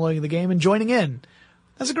then downloading the game and joining in.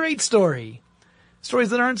 That's a great story. Stories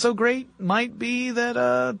that aren't so great might be that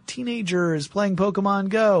a teenager is playing Pokemon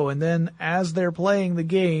Go, and then as they're playing the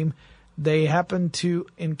game, they happen to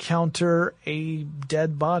encounter a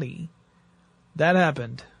dead body. That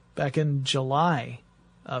happened back in July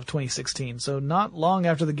of 2016. So not long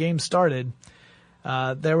after the game started,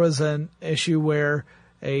 there was an issue where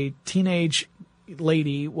a teenage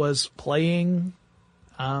lady was playing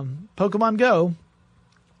Pokemon Go,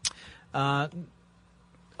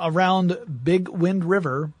 around Big Wind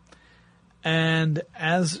River. And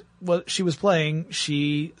as she was playing,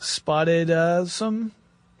 she spotted something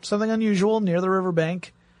unusual near the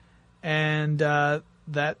riverbank. And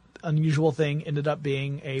that unusual thing ended up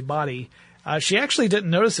being a body. She actually didn't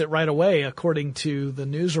notice it right away, according to the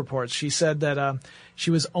news reports. She said that she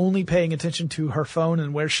was only paying attention to her phone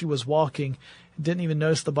and where she was walking. Didn't even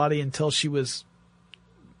notice the body until she was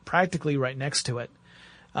practically right next to it.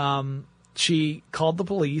 She called the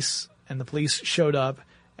police, and the police showed up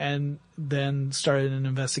and then started an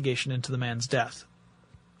investigation into the man's death.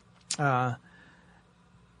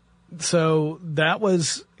 So that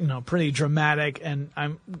was, pretty dramatic, and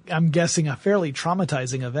I'm guessing a fairly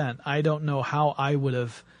traumatizing event. I don't know how I would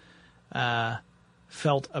have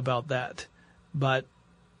felt about that, but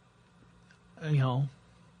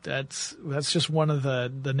that's just one of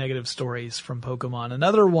the negative stories from Pokemon.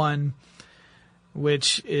 Another one,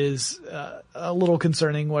 which is a little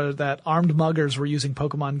concerning, was that armed muggers were using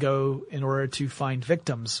Pokemon Go in order to find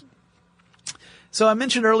victims. So I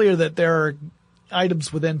mentioned earlier that there are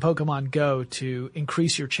items within Pokemon Go to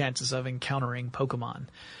increase your chances of encountering Pokemon.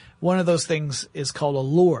 One of those things is called a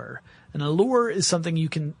lure. And a lure is something you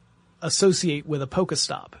can associate with a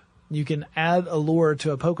Pokestop. You can add a lure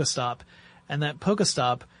to a Pokestop, and that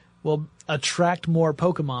Pokestop will attract more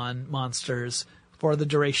Pokemon monsters for the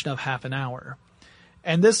duration of half an hour.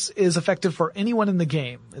 And this is effective for anyone in the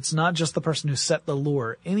game. It's not just the person who set the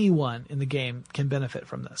lure. Anyone in the game can benefit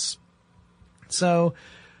from this. So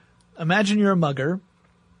imagine you're a mugger,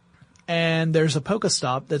 and there's a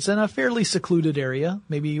Pokestop that's in a fairly secluded area,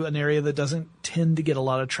 maybe an area that doesn't tend to get a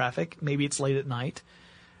lot of traffic. Maybe it's late at night.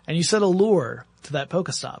 And you set a lure to that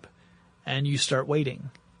Pokestop, and you start waiting.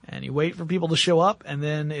 And you wait for people to show up, and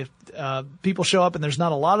then if people show up and there's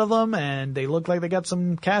not a lot of them, and they look like they got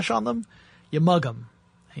some cash on them, you mug them,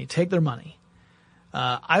 and you take their money.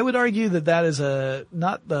 I would argue that is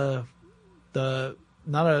not a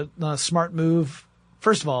smart move.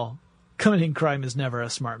 First of all, committing crime is never a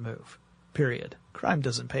smart move, period. Crime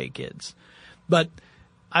doesn't pay, kids. But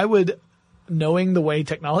I would, knowing the way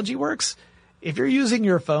technology works, if you're using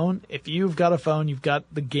your phone, if you've got a phone, you've got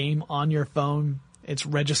the game on your phone, it's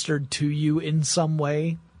registered to you in some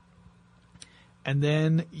way, and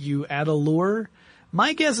then you add a lure,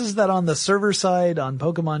 my guess is that on the server side, on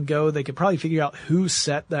Pokemon Go, they could probably figure out who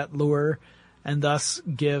set that lure and thus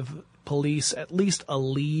give police at least a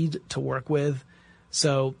lead to work with.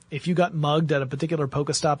 So if you got mugged at a particular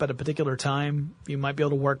Pokestop at a particular time, you might be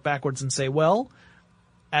able to work backwards and say, well,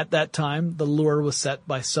 at that time, the lure was set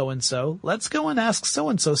by so-and-so. Let's go and ask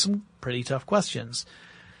so-and-so some pretty tough questions.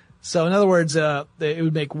 So in other words, it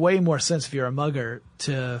would make way more sense if you're a mugger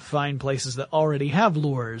to find places that already have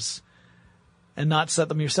lures and not set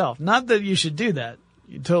them yourself. Not that you should do that.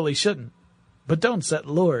 You totally shouldn't. But don't set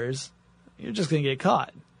lures. You're just going to get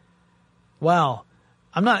caught. Wow.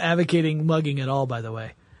 I'm not advocating mugging at all, by the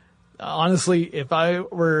way. Honestly, if I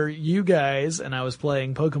were you guys and I was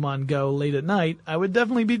playing Pokemon Go late at night, I would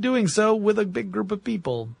definitely be doing so with a big group of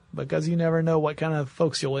people, because you never know what kind of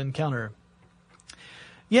folks you'll encounter.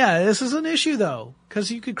 Yeah, this is an issue, though,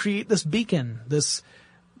 because you could create this beacon, this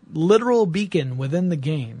literal beacon within the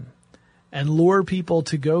game, and lure people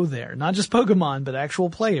to go there. Not just Pokemon, but actual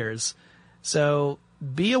players. So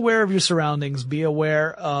be aware of your surroundings. Be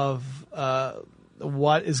aware of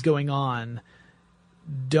what is going on.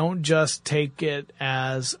 Don't just take it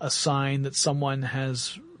as a sign that someone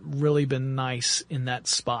has really been nice in that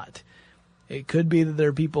spot. It could be that there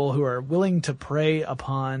are people who are willing to prey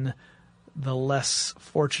upon the less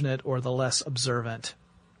fortunate or the less observant.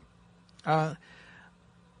 I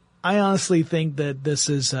honestly think that this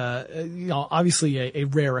is, obviously a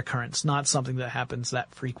rare occurrence, not something that happens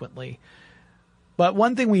that frequently. But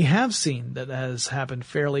one thing we have seen that has happened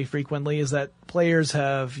fairly frequently is that players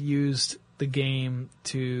have used the game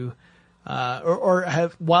to, or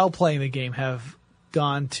have, while playing the game, have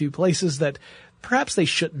gone to places that perhaps they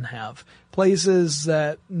shouldn't have. Places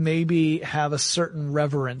that maybe have a certain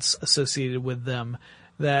reverence associated with them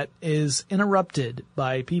that is interrupted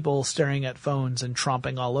by people staring at phones and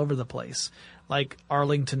tromping all over the place, like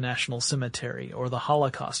Arlington National Cemetery or the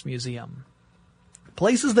Holocaust Museum.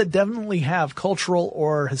 Places that definitely have cultural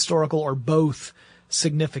or historical or both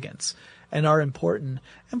significance and are important,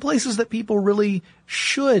 and places that people really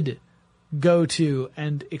should go to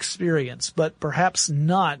and experience, but perhaps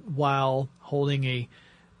not while holding a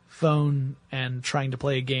phone and trying to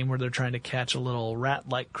play a game where they're trying to catch a little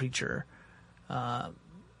rat-like creature.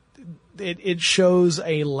 It shows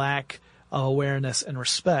a lack of awareness and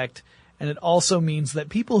respect, and it also means that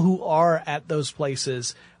people who are at those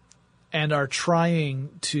places and are trying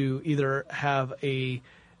to either have a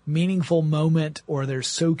meaningful moment or they're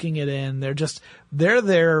soaking it in. They're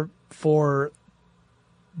there for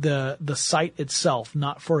the site itself,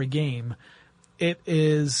 not for a game. It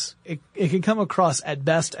can come across at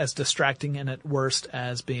best as distracting and at worst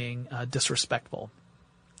as being disrespectful.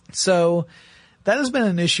 So that has been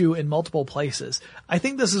an issue in multiple places. I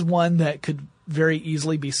think this is one that could very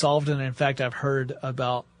easily be solved, and in fact I've heard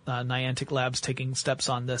about Niantic Labs taking steps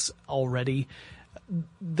on this already.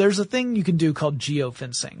 There's a thing you can do called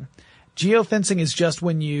geofencing. Geofencing is just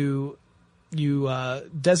when you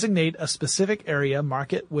designate a specific area,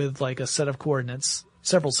 mark it with like a set of coordinates,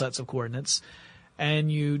 several sets of coordinates,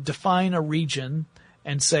 and you define a region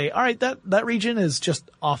and say, all right, that region is just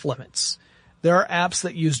off limits. There are apps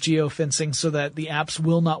that use geofencing so that the apps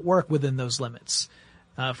will not work within those limits.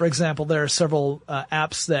 For example, there are several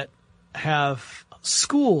apps that have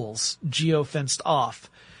schools geofenced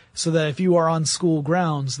off so that if you are on school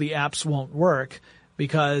grounds, the apps won't work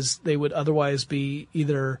because they would otherwise be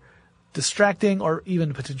either distracting or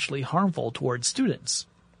even potentially harmful towards students.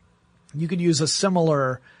 You could use a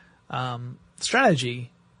similar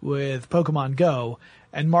strategy with Pokemon Go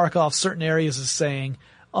and mark off certain areas as saying,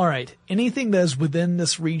 all right, anything that is within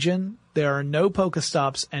this region, there are no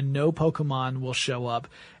Pokestops and no Pokemon will show up.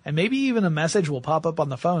 And maybe even a message will pop up on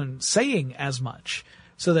the phone saying as much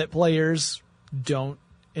so that players don't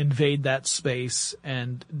invade that space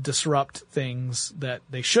and disrupt things that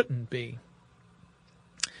they shouldn't be.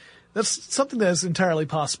 That's something that is entirely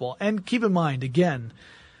possible. And keep in mind, again,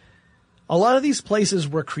 a lot of these places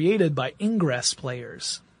were created by Ingress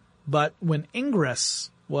players. But when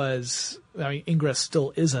Ingress Ingress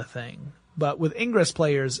still is a thing. But with Ingress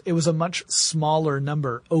players, it was a much smaller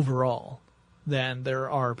number overall than there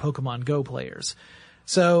are Pokemon Go players.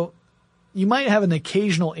 So you might have an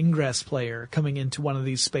occasional Ingress player coming into one of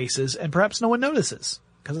these spaces and perhaps no one notices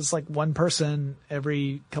because it's like one person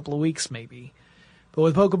every couple of weeks maybe. But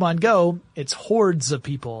with Pokemon Go, it's hordes of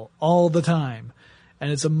people all the time, and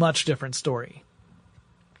it's a much different story.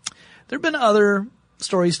 There have been other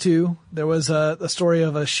stories too. There was a story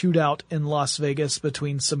of a shootout in Las Vegas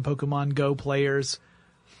between some Pokemon Go players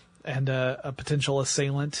and a potential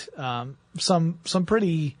assailant. Some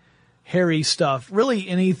pretty hairy stuff. Really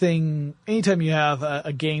anytime you have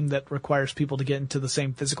a game that requires people to get into the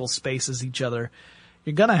same physical space as each other,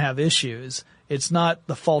 you're gonna have issues. It's not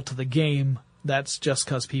the fault of the game. That's just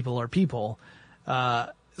because people are people.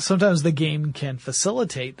 Sometimes the game can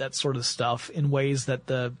facilitate that sort of stuff in ways that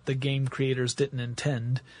the game creators didn't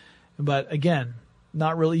intend. But again,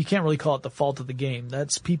 not really, you can't really call it the fault of the game.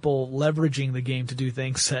 That's people leveraging the game to do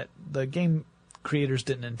things that the game creators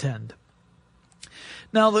didn't intend.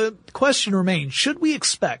 Now the question remains, should we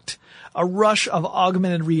expect a rush of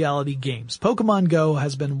augmented reality games? Pokemon Go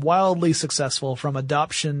has been wildly successful from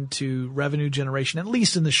adoption to revenue generation, at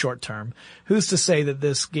least in the short term. Who's to say that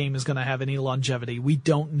this game is going to have any longevity? We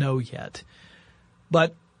don't know yet.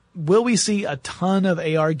 But will we see a ton of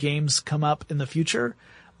AR games come up in the future?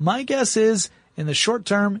 My guess is, in the short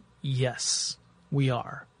term, yes, we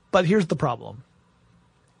are. But here's the problem.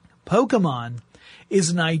 Pokemon is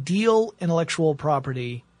an ideal intellectual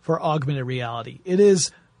property for augmented reality. It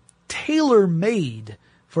is tailor-made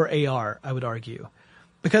for AR, I would argue.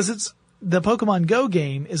 Because the Pokemon Go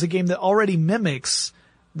game is a game that already mimics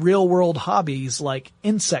real-world hobbies like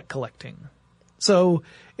insect collecting. So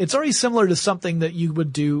it's already similar to something that you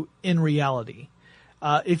would do in reality.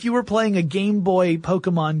 If you were playing a Game Boy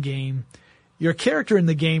Pokemon game, your character in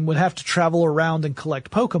the game would have to travel around and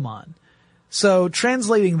collect Pokemon. So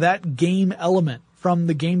translating that game element from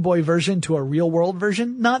the Game Boy version to a real-world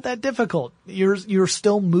version, not that difficult. You're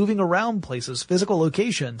still moving around places, physical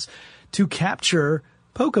locations, to capture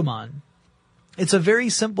Pokemon. It's a very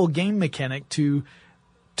simple game mechanic to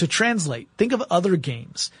translate. Think of other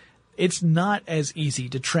games. It's not as easy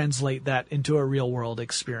to translate that into a real-world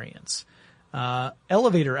experience.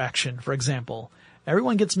 Elevator action, for example.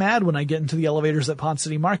 Everyone gets mad when I get into the elevators at Pond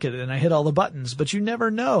City Market and I hit all the buttons, but you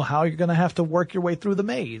never know how you're going to have to work your way through the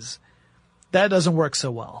maze. That doesn't work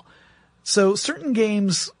so well. So certain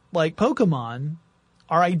games like Pokemon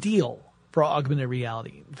are ideal for augmented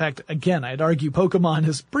reality. In fact, again, I'd argue Pokemon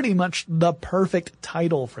is pretty much the perfect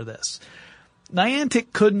title for this.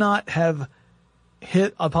 Niantic could not have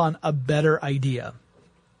hit upon a better idea.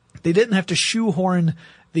 They didn't have to shoehorn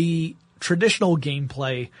the traditional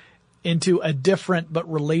gameplay into a different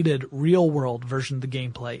but related real-world version of the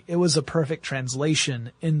gameplay. It was a perfect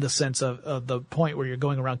translation in the sense of the point where you're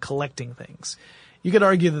going around collecting things. You could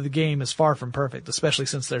argue that the game is far from perfect, especially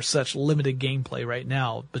since there's such limited gameplay right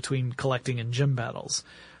now between collecting and gym battles.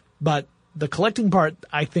 But The collecting part,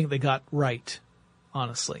 I think they got right,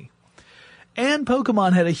 honestly. And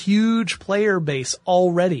Pokemon had a huge player base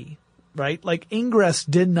already, right? Like Ingress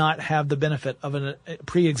did not have the benefit of a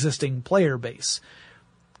pre-existing player base.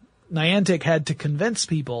 Niantic had to convince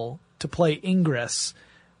people to play Ingress,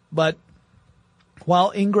 but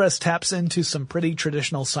while Ingress taps into some pretty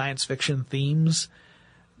traditional science fiction themes,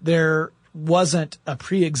 there wasn't a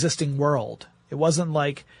pre-existing world. It wasn't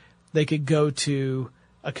like they could go to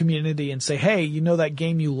a community and say, hey, you know that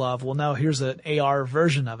game you love? Well, now here's an AR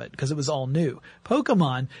version of it, because it was all new.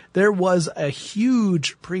 Pokemon, there was a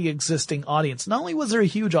huge pre-existing audience. Not only was there a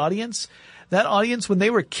huge audience, that audience, when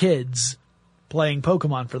they were kids playing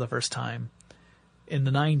Pokemon for the first time in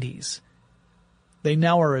the 90s, they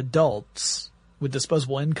now are adults with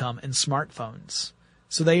disposable income and smartphones.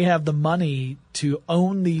 So they have the money to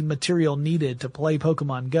own the material needed to play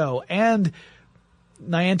Pokemon Go, and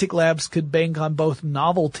Niantic Labs could bank on both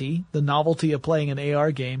novelty, the novelty of playing an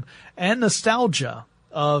AR game, and nostalgia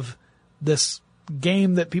of this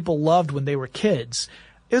game that people loved when they were kids.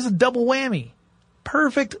 It was a double whammy.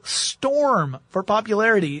 Perfect storm for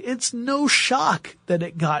popularity. It's no shock that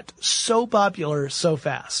it got so popular so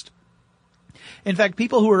fast. In fact,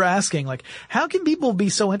 people who were asking, like, how can people be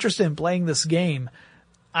so interested in playing this game?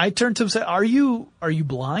 I turned to them and said, are you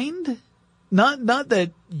blind? Not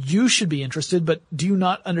that you should be interested, but do you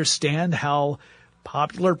not understand how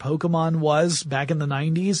popular Pokemon was back in the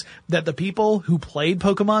 90s? That the people who played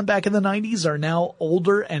Pokemon back in the 90s are now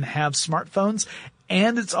older and have smartphones,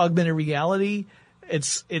 and it's augmented reality.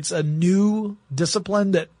 It's a new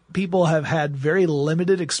discipline that people have had very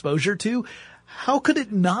limited exposure to. How could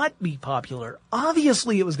it not be popular?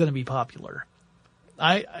 Obviously it was going to be popular.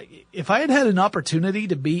 If I had an opportunity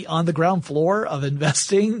to be on the ground floor of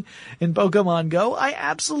investing in Pokemon Go, I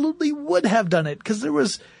absolutely would have done it, because it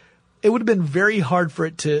would have been very hard for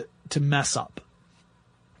it to mess up.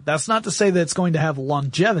 That's not to say that it's going to have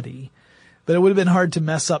longevity, but it would have been hard to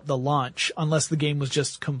mess up the launch unless the game was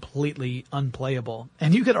just completely unplayable.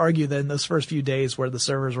 And you could argue that in those first few days where the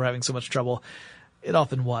servers were having so much trouble, it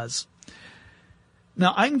often was.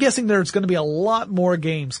 Now, I'm guessing there's going to be a lot more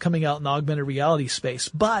games coming out in the augmented reality space,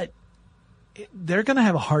 but they're going to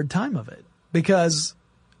have a hard time of it because,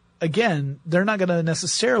 again, they're not going to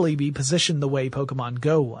necessarily be positioned the way Pokemon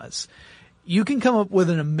Go was. You can come up with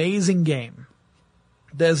an amazing game.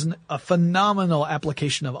 There's a phenomenal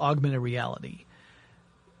application of augmented reality,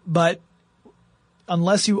 but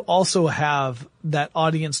unless you also have that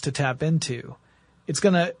audience to tap into,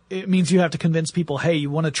 it means you have to convince people, hey, you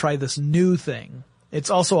want to try this new thing. It's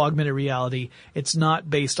also augmented reality. It's not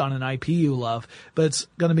based on an IP you love, but it's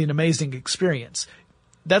going to be an amazing experience.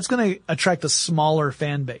 That's going to attract a smaller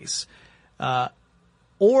fan base.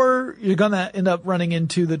 Or you're going to end up running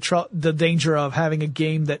into the danger of having a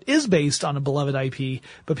game that is based on a beloved IP,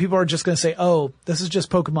 but people are just going to say, oh, this is just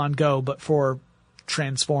Pokemon Go, but for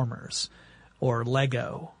Transformers or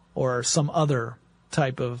Lego or some other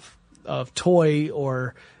type of toy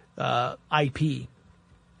or IP.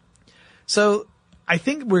 So I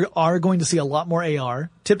think we are going to see a lot more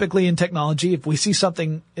AR. Typically in technology, if we see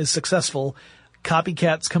something is successful,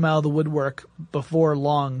 copycats come out of the woodwork before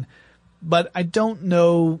long. But I don't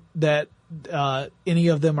know that any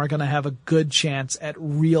of them are going to have a good chance at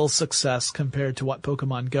real success compared to what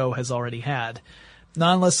Pokemon Go has already had.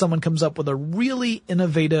 Not unless someone comes up with a really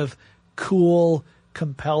innovative, cool,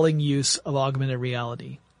 compelling use of augmented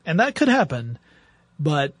reality. And that could happen.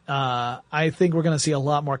 But I think we're going to see a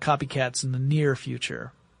lot more copycats in the near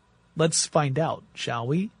future. Let's find out, shall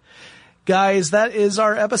we? Guys, that is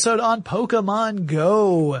our episode on Pokemon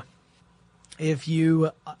Go. If you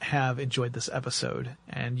have enjoyed this episode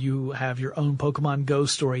and you have your own Pokemon Go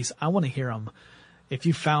stories, I want to hear them. If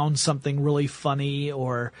you found something really funny,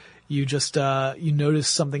 or you just you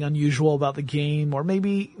noticed something unusual about the game, or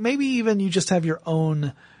maybe even you just have your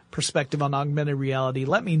own perspective on augmented reality,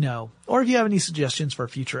 let me know. Or if you have any suggestions for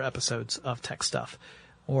future episodes of Tech Stuff,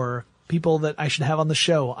 or people that I should have on the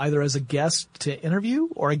show, either as a guest to interview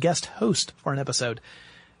or a guest host for an episode,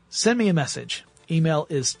 send me a message. Email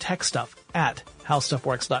is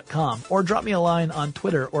techstuff@howstuffworks.com, or drop me a line on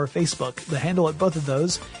Twitter or Facebook. The handle at both of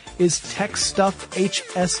those is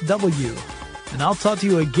TechStuffHSW. And I'll talk to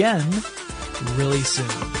you again really soon.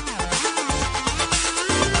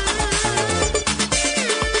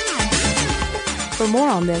 For more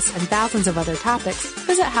on this and thousands of other topics,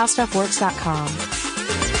 visit HowStuffWorks.com.